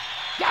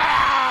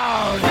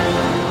down! The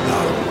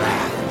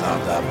Wrath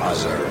of the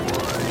Buzzard.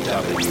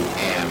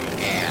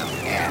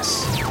 WMMS.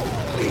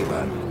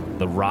 Cleveland.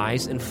 The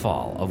rise and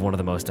fall of one of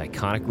the most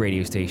iconic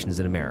radio stations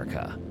in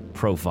America.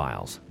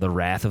 Profiles, The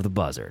Wrath of the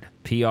Buzzard,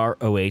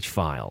 PROH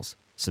Files.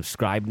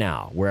 Subscribe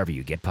now wherever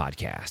you get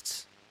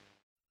podcasts.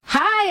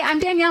 Hi,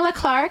 I'm Daniela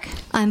Clark.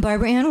 I'm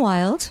Barbara Ann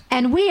Wild.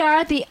 And we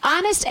are the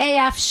Honest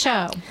AF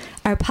Show.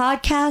 Our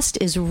podcast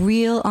is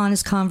real,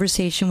 honest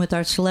conversation with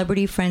our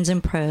celebrity friends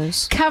and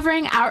pros.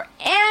 Covering our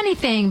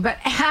anything but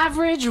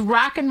average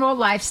rock and roll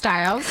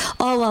lifestyles.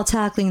 All while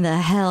tackling the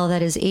hell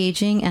that is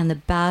aging and the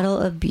battle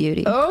of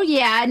beauty. Oh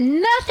yeah,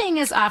 nothing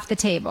is off the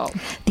table.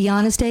 The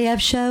Honest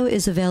AF Show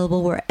is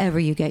available wherever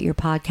you get your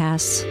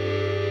podcasts.